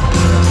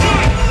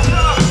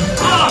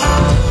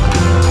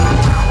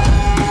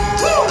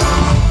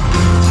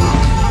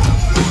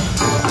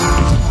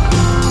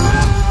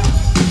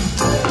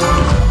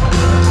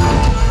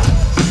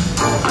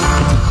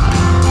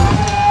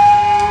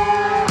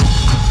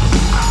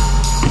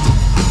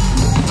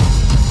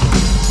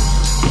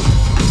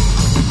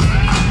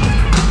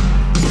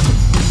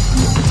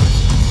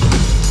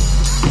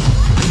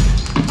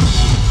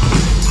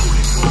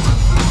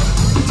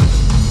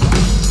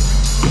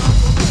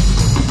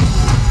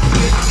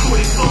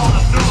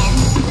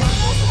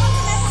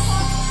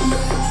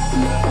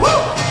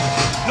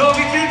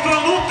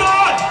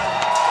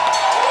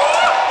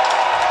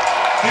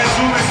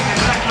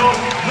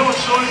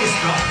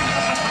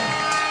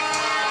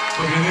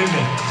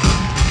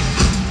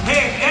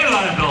 Hei, er det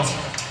der en plass?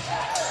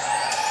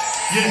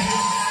 Yeah.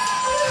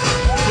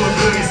 Så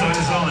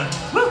Bjørgesæter sammen.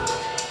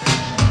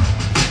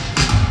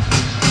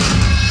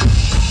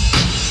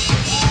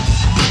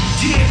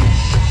 Yeah.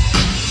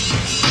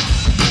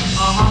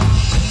 Aha.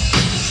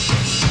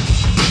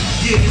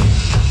 Yeah.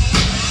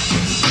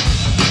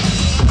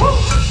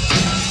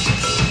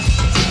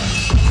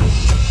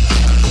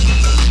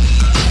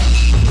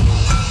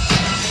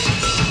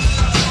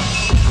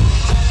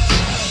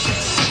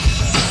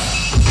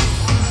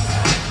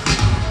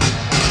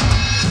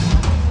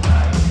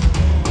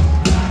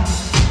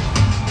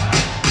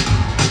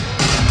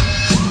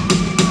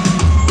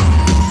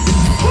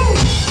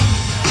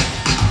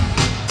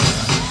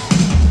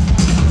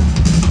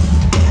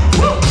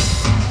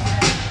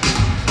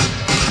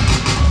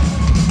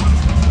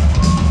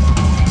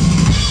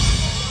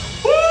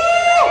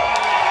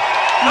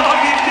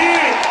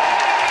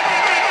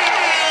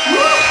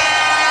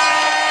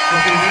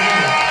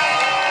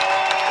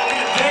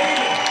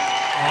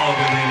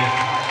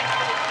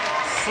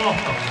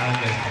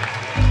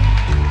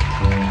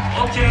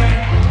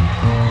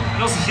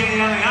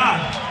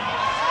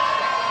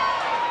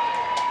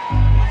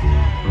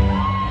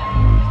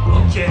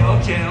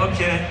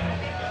 Okay.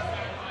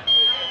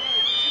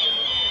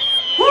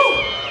 Woo!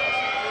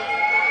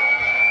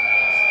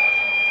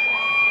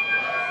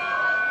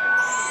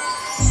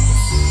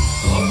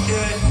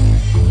 Okay.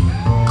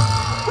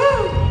 Woo!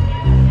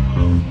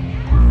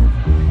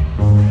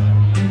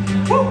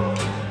 Woo!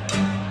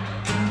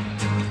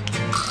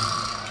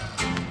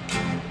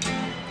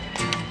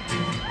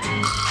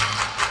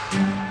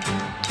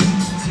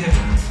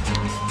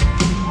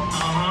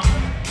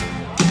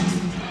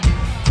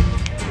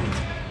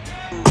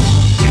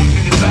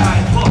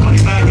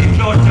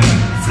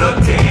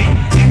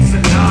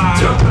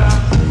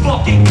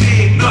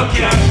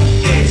 knockar.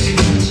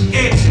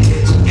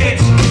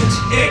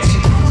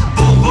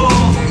 Boom,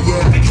 boom.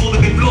 Vi trodde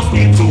vi blåste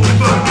i 240.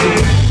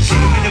 Shit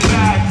in the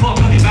bag,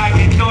 fuckan iväg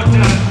i klart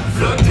där.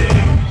 Flökting,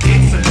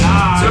 it's a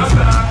lie.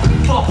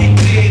 Fucking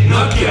blir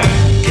knockar.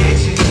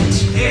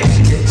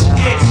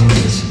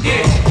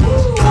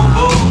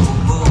 Boom,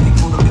 boom. Vi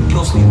trodde vi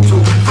blåste i 240.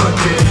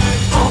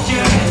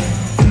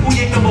 Och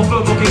gick de på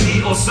förbocken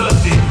i och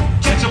 70.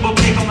 Ketchup och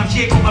blick om man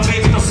kick om man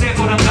vet och ser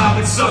på den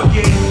där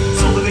söker.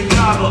 Så det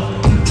graver.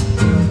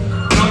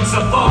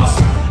 Rönsa fast.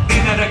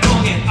 Den där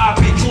gången att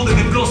vi trodde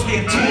vi blåste i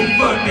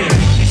 240.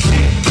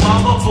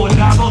 Man var på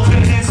där var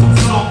trenden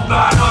som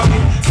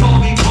bärnagen. Tar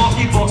min bak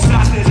i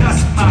baksätet,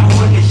 resten man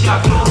håller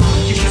jävlar.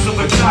 Gick så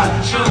förklar,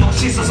 kör de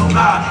kissar som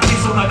där,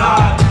 kissarna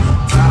där.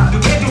 Du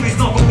vet hur vi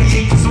snackar om det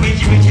gick som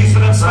inte med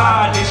kissar den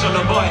svär. Det är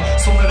kärla boy,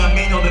 sådana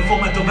min och det får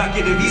mig att verka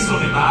det visar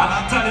det med.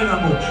 Tällerna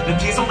mot, den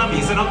kissarna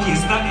visar de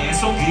kissar är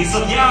som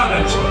grisar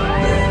jävel.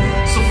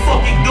 Så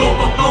fucking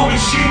dope att någon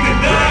vill skydda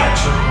där.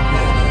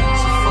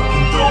 Så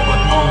fucking dope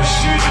att någon vill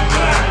skydda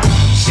där.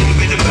 Shit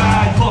with the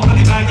bag, fuckan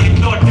iväg i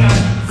klart där.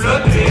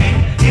 Flökting,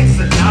 it's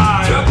a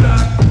lie.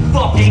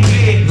 Fucking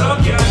big,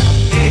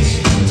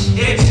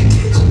 itch.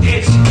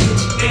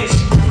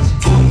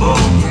 Boom,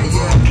 boom.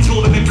 Vi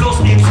trodde vi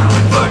blåste i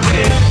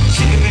 240.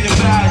 Shit with the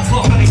bag,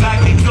 fuckan iväg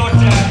i klart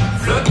där.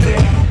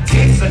 Flökting,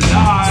 it's a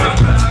lie.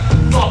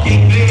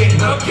 Fucking big,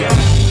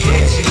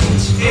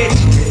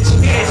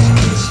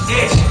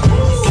 itch.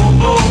 Boom,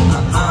 boom.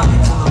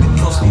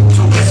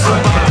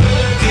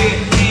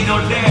 Det är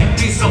och lätt,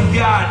 vi som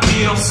fjärd,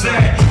 det är om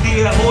sig.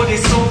 Det är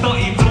horisonter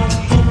ifrån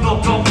fotboll,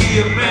 de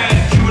är med.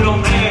 Kul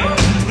om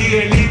det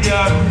är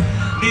linjer,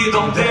 det är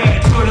de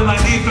där. Skulle man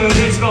ny för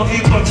redskap, det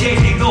är på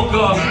checking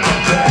något.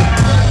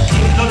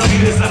 När de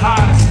vill så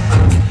här,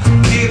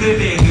 det är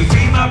det. Du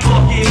filmar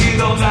bak i hur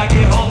de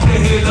lägger upp det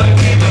hela i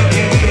filmen.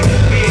 Det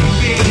är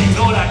feeling,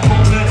 några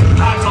kommer.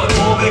 Här tar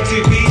över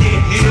till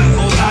bilen, hyr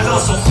och alla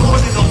som får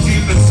det, de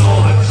typen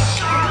sover.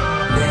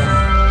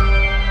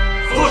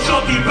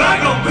 Fortsatt i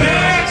bag of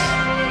bags.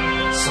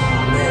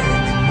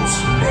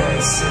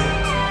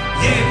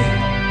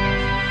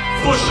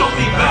 Fortsatt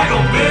i bag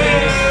of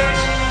bags.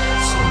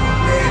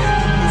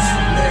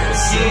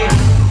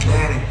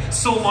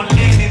 Som om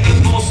Lein i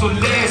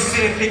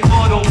Mosoleset. Fick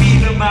kvar och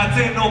bilen med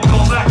den och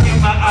kom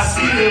verkligen med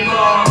asile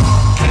var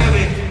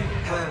heavy.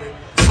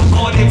 Som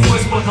har det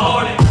voice på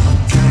harden.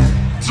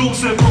 Drog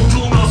sig på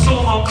tonen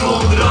som om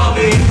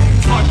kondravi.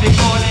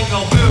 Partygarning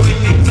av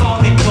övrigt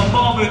taning. Kom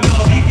av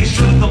utav vilket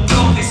kött och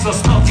planis. Så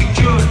snart i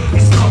kul,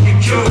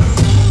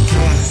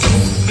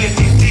 med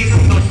din tid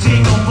och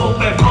någonting om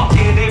poppen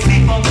hacker. Det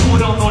blir man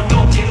tror om och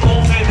docker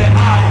om med det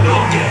här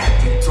locket.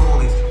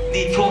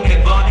 Ni tog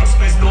en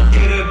varningsmest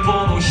dockade på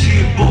någon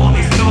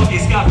kylbånis.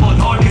 Tragiska på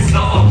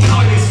hardisa och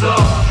knarisa.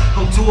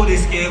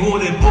 Notoriska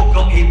håller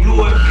bockar i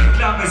blod.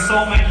 Klammer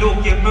som en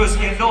locker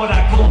muskel. Några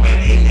kommer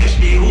innerst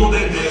i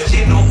hodet.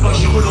 Kinn och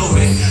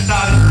kjolovet.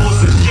 Där en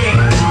påse känn.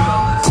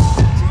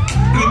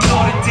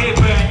 Utar en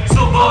TV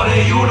så var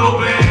det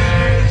jolovet.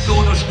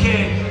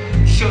 Donorskeg.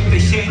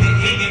 Köttet känner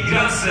ingen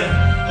gränser.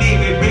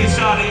 Livet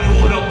bitchar en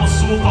hora på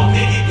soffan,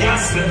 ingen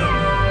gränser.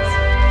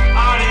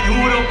 Är en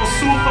hora på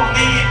soffan,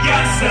 ingen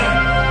gränser.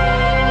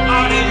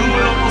 Är en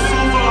hora på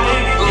soffan,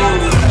 ingen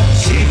gränser.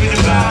 Shit in the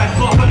bag,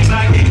 fuckan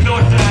iväg i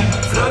klart där.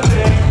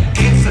 Flökting,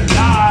 it's a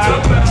lie.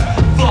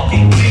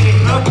 Fucking big,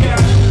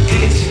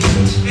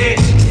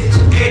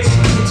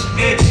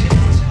 itch.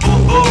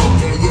 Boom, boom.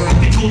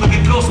 Vi trodde vi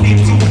blåste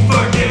i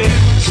 240.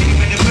 Shit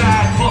in the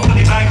bag, fuckan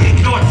iväg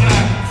i klart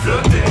där.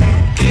 Flökting,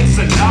 it's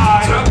a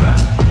lie.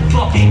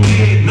 Fucking big,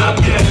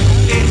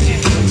 itchy.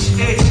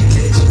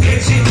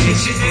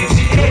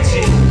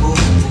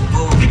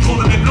 Vi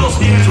trodde vi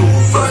blåste i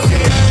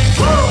 240.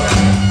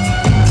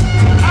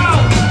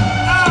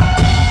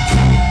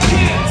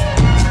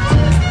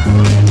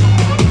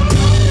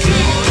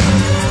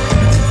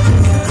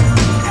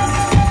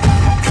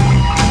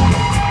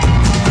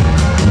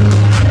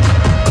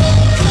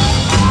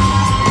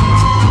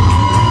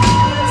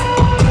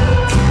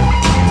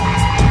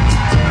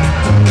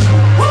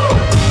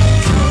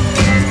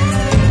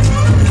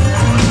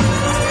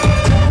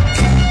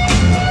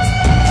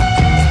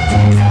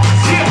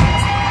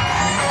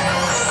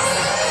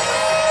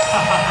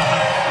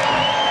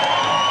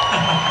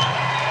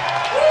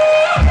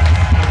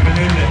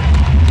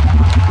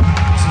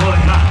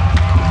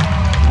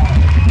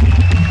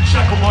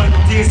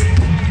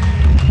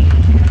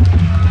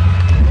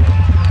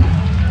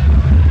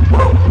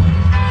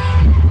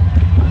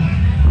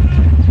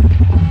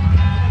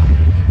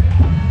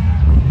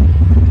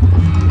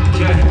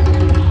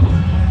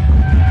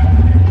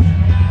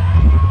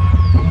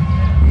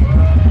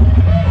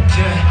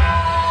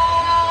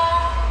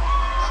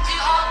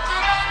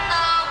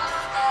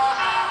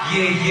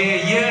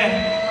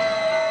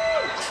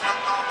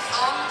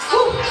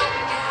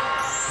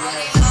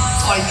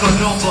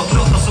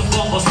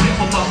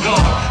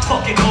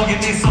 Fucking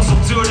organisar som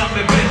turnar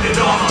med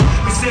veteraner.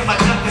 Vi ser mig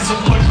tänkte som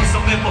orkig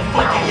som är på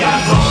fucking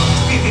järnbar.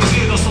 Vi vill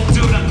bjuda som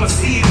turnar på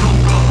sin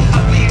rockar.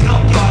 Att bli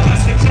knockar, jag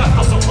ska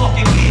krafta som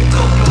fucking blir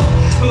knockar.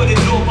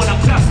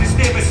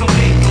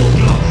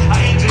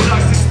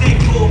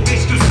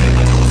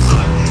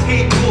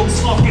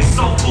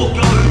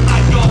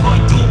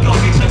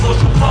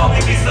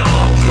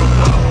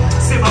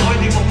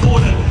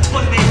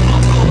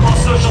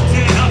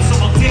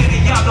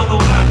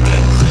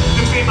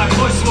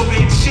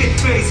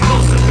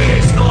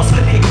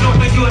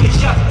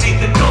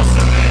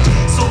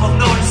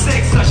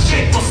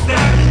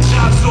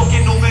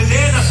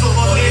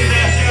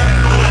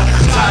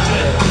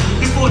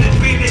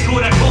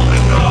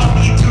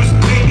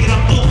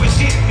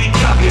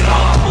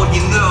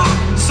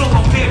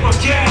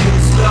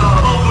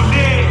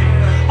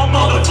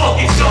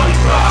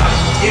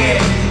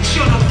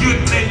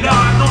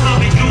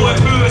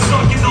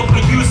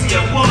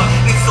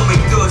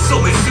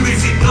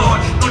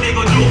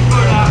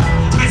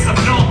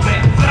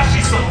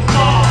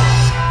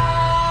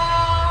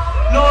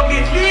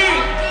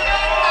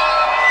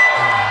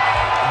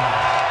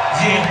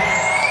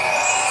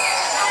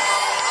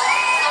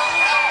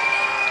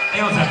 En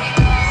gang til.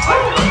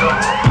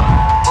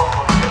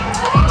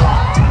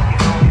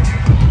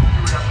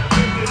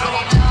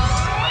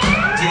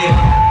 Yeah,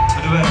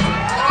 men du vet,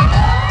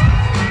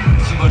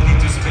 ikke bare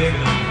litt ut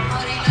spegelen.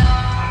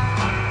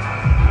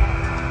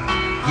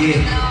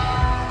 Yeah.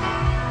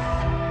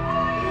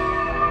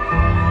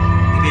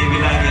 Baby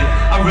lenge,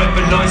 I rap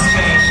a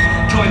lifespan.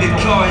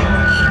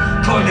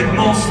 Kall it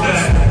monster.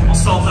 Han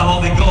sa at jeg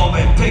hadde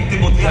gaven, pekte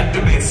mot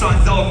hjertet mitt. Sa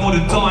en dag må du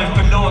ta en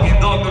for lag,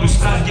 en dag når du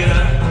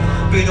sterkere.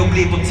 Begynner å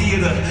bli på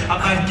tide, jeg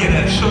merker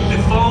det. Skjønte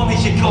faen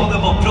ikke hva det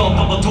var prat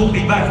om, og tok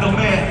de vekk av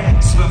meg.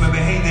 Svømmer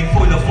med hendene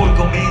full av folk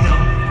og mine.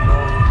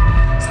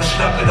 Skal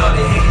slippe da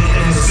de hendene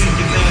er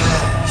syke ned.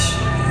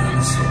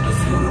 Kjønne svarte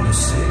fjord og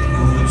musikk,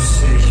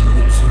 musikk.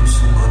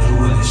 Tusen var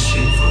roende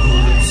shit for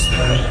hodet på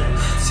stær.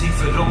 Sikk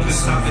for rådde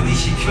stemmen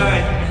ikke i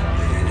kveld.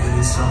 Det er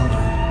det samme.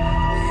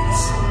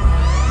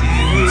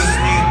 Nye hus,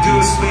 nye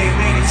dødsveien,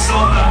 er det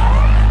samme.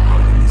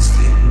 Alle min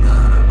sliten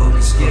her er bak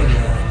i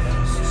skjønne.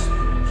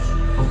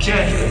 Ok. Er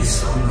det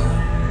samme.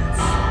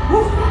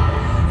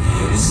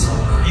 Er det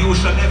samme.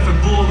 Jordsland er for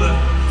bålet.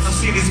 Han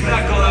sier de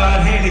sprekker det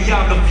her hele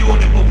jævla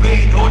fjorden på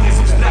bein. Hånden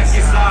som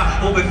strekker seg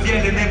over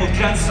fjellet ned mot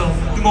grensen.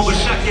 Du må bare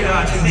sjekke det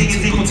her. Det er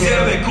ingenting på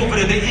TV. Hvorfor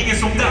er det ingen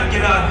som dekker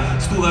det her?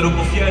 Sto der oppe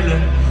på fjellet.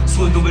 Så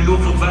ut over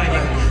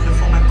Lofotveien. Det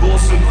får meg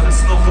gåsøy når jeg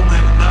snakker om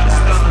det med nære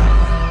stemmen.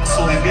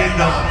 Så de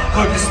bilder,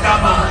 hørte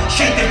stemmer.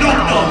 Kjente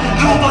lukta,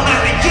 lova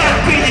ned en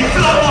hjelp inn i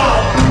flammer.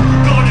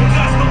 Gale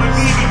press på meg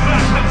livet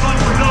verst. Jeg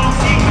fant for langt.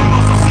 Ingen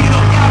var som sier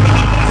at jævlen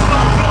er best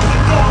av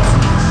pratet dans.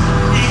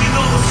 Ingen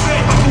av oss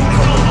vet hvor det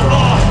kommer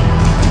av.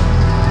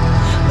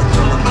 Men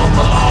tåler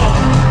kommer av.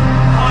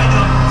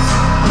 Heina,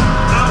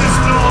 der er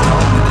språk.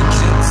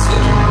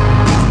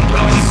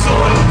 Lag i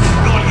sorg,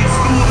 lag i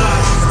skole.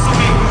 Som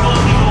jeg på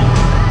vanlig om.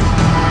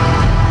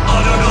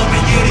 Alla de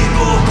med gir i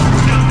nå.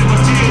 Skremte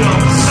martyrer.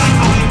 Senk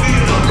av de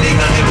byrer.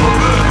 Liggende på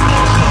gøy.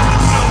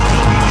 Skremmer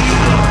de i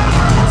lyder.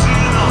 Og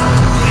tryner.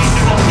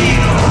 Ringte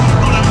papirer.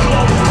 Når de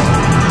kom.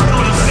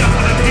 Når de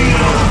skremte de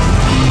dyrer.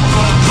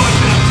 Når de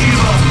tøyte de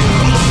tyver.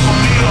 Blås på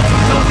fyrer.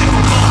 Latt de på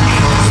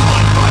bakken.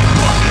 Sparkbein.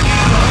 Bakken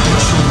dyrer.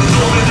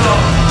 Lover da.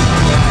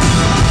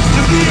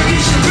 Det blir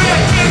ikke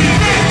vet, men vi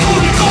vet hvor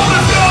de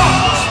kommer fra.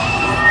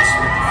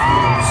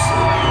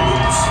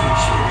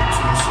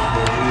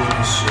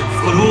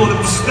 For hodet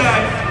på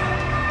steg,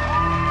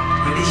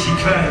 men ikke i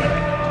kveld.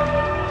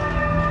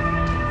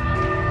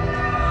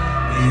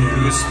 Nye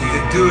hus,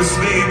 nye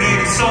dødsveien er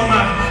det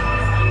samme.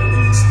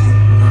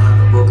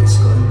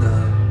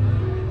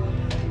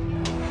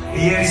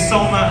 Vi er det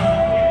samme.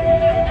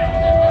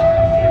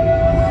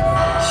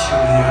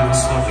 Kjører gjennom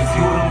svarte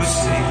fjord og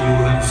musikk,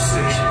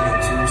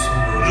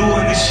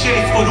 roende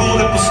skjeit for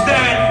hodet på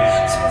steg,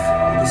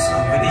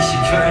 men ikke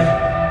i kveld.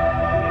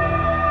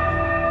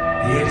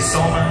 Vi er det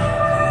samme.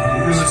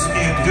 Hus,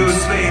 nye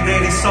dødsveien er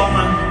de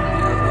samme.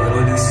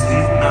 Og den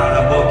sliten er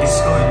der bak i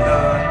skøyen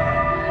der.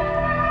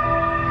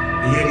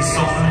 Vi er de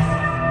samme.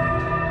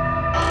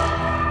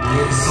 Vi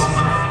er de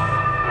samme.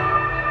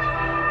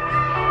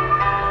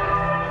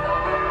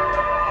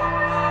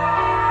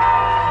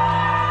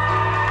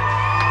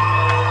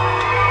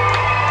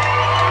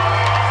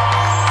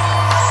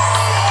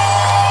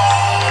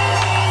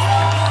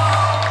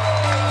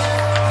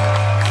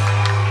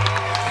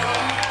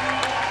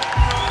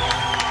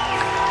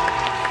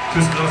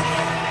 Tusen takk.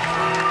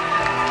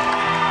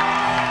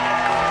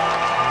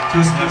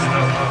 Tusen takk.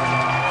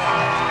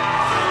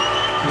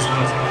 Tusen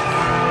takk.